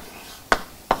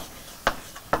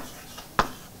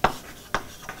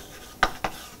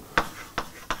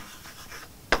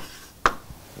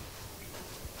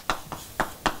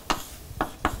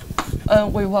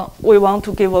we want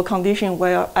to give a condition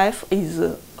where f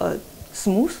is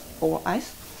smooth or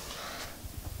s.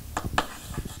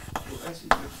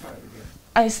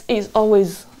 S is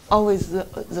always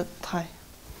the tie.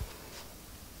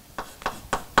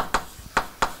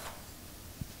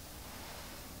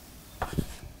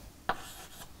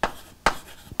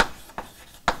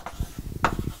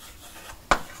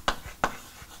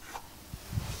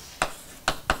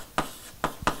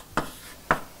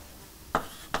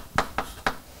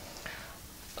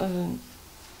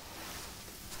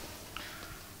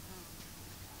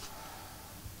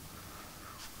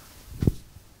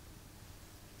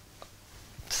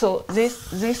 So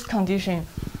this condition,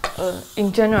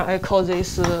 in general, I call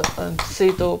this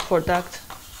pseudo product.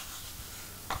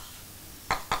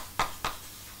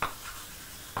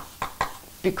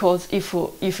 Because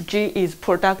if G is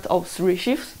product of three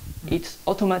sheaves, it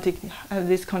automatically has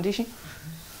this condition.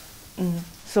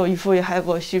 So if we have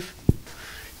a sheaf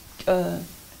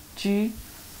G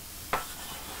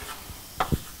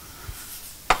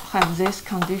have this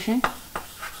condition,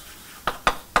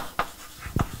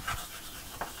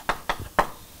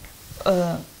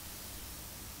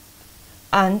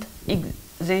 and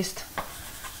exist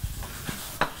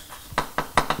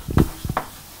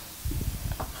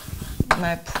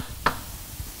map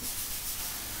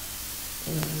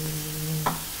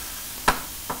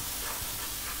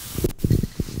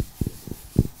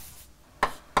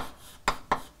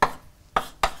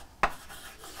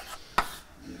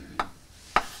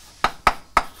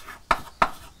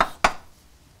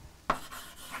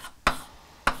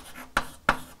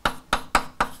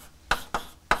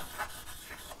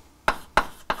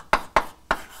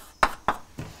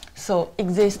so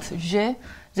exist G,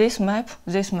 this map,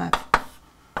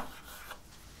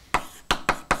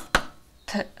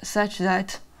 such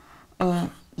that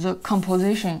the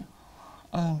composition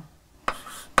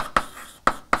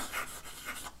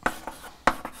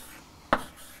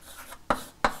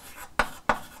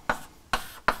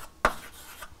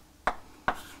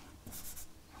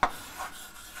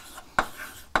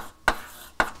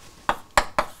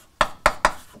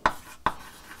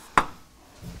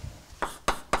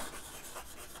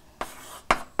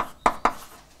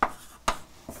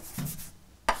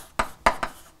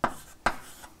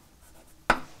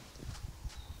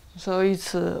so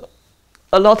it's a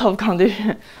lot of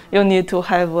condition. You need to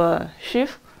have a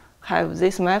sheaf, have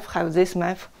this map,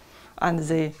 and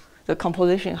the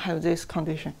composition have this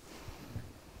condition.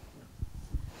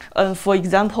 For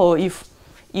example, if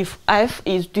f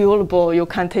is dualable, you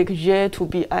can take J to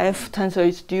be f, tensor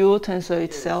is dual, tensor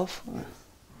itself.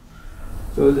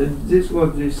 So this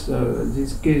was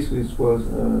this case which was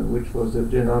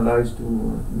generalized to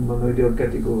monoidal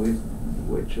categories,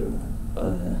 which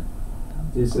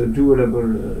this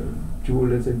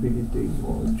dualizability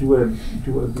or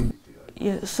dualability.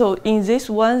 Yeah. So in this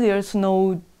one, there's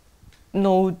no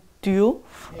dual.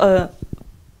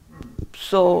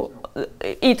 So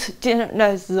it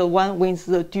generalizes the one with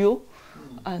the dual,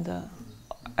 and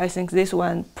I think this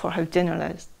one perhaps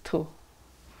generalized too.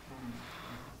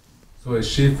 So a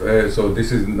sheaf, so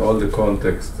this is in all the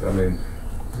context. I mean,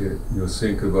 you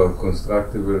think about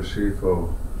constructible sheaf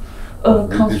or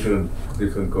with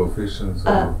different coefficients,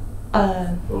 or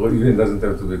even doesn't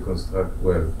have to be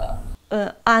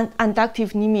an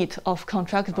inductive limit of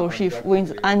contractible sheaf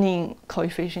with any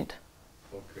coefficient.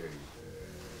 Okay.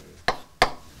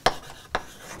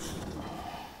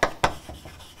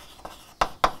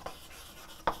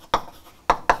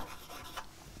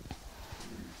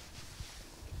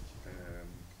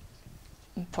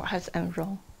 Perhaps I'm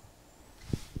wrong.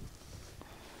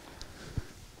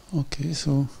 Okay,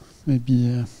 so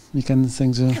maybe we can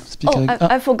thank the speaker. Oh,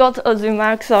 I forgot a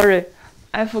remark, sorry.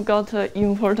 I forgot an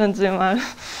important remark.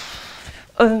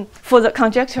 For the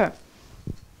conjecture.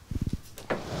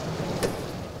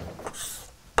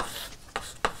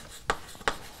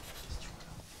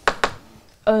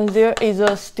 There is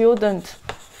a student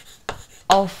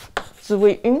of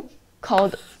Zhui Yun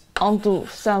called Andu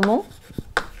Salmon.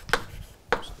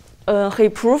 He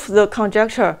proved the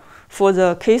conjecture for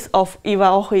the case of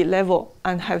Iwaohui level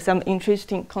and have some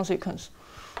interesting consequence.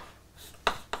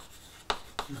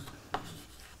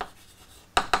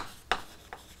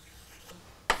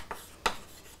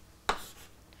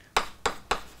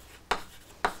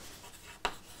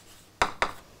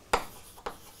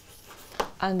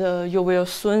 And you will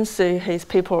soon see his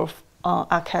paper on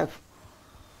archive.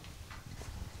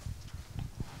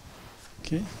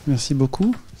 Okay, merci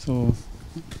beaucoup. So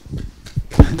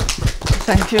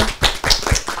thank you.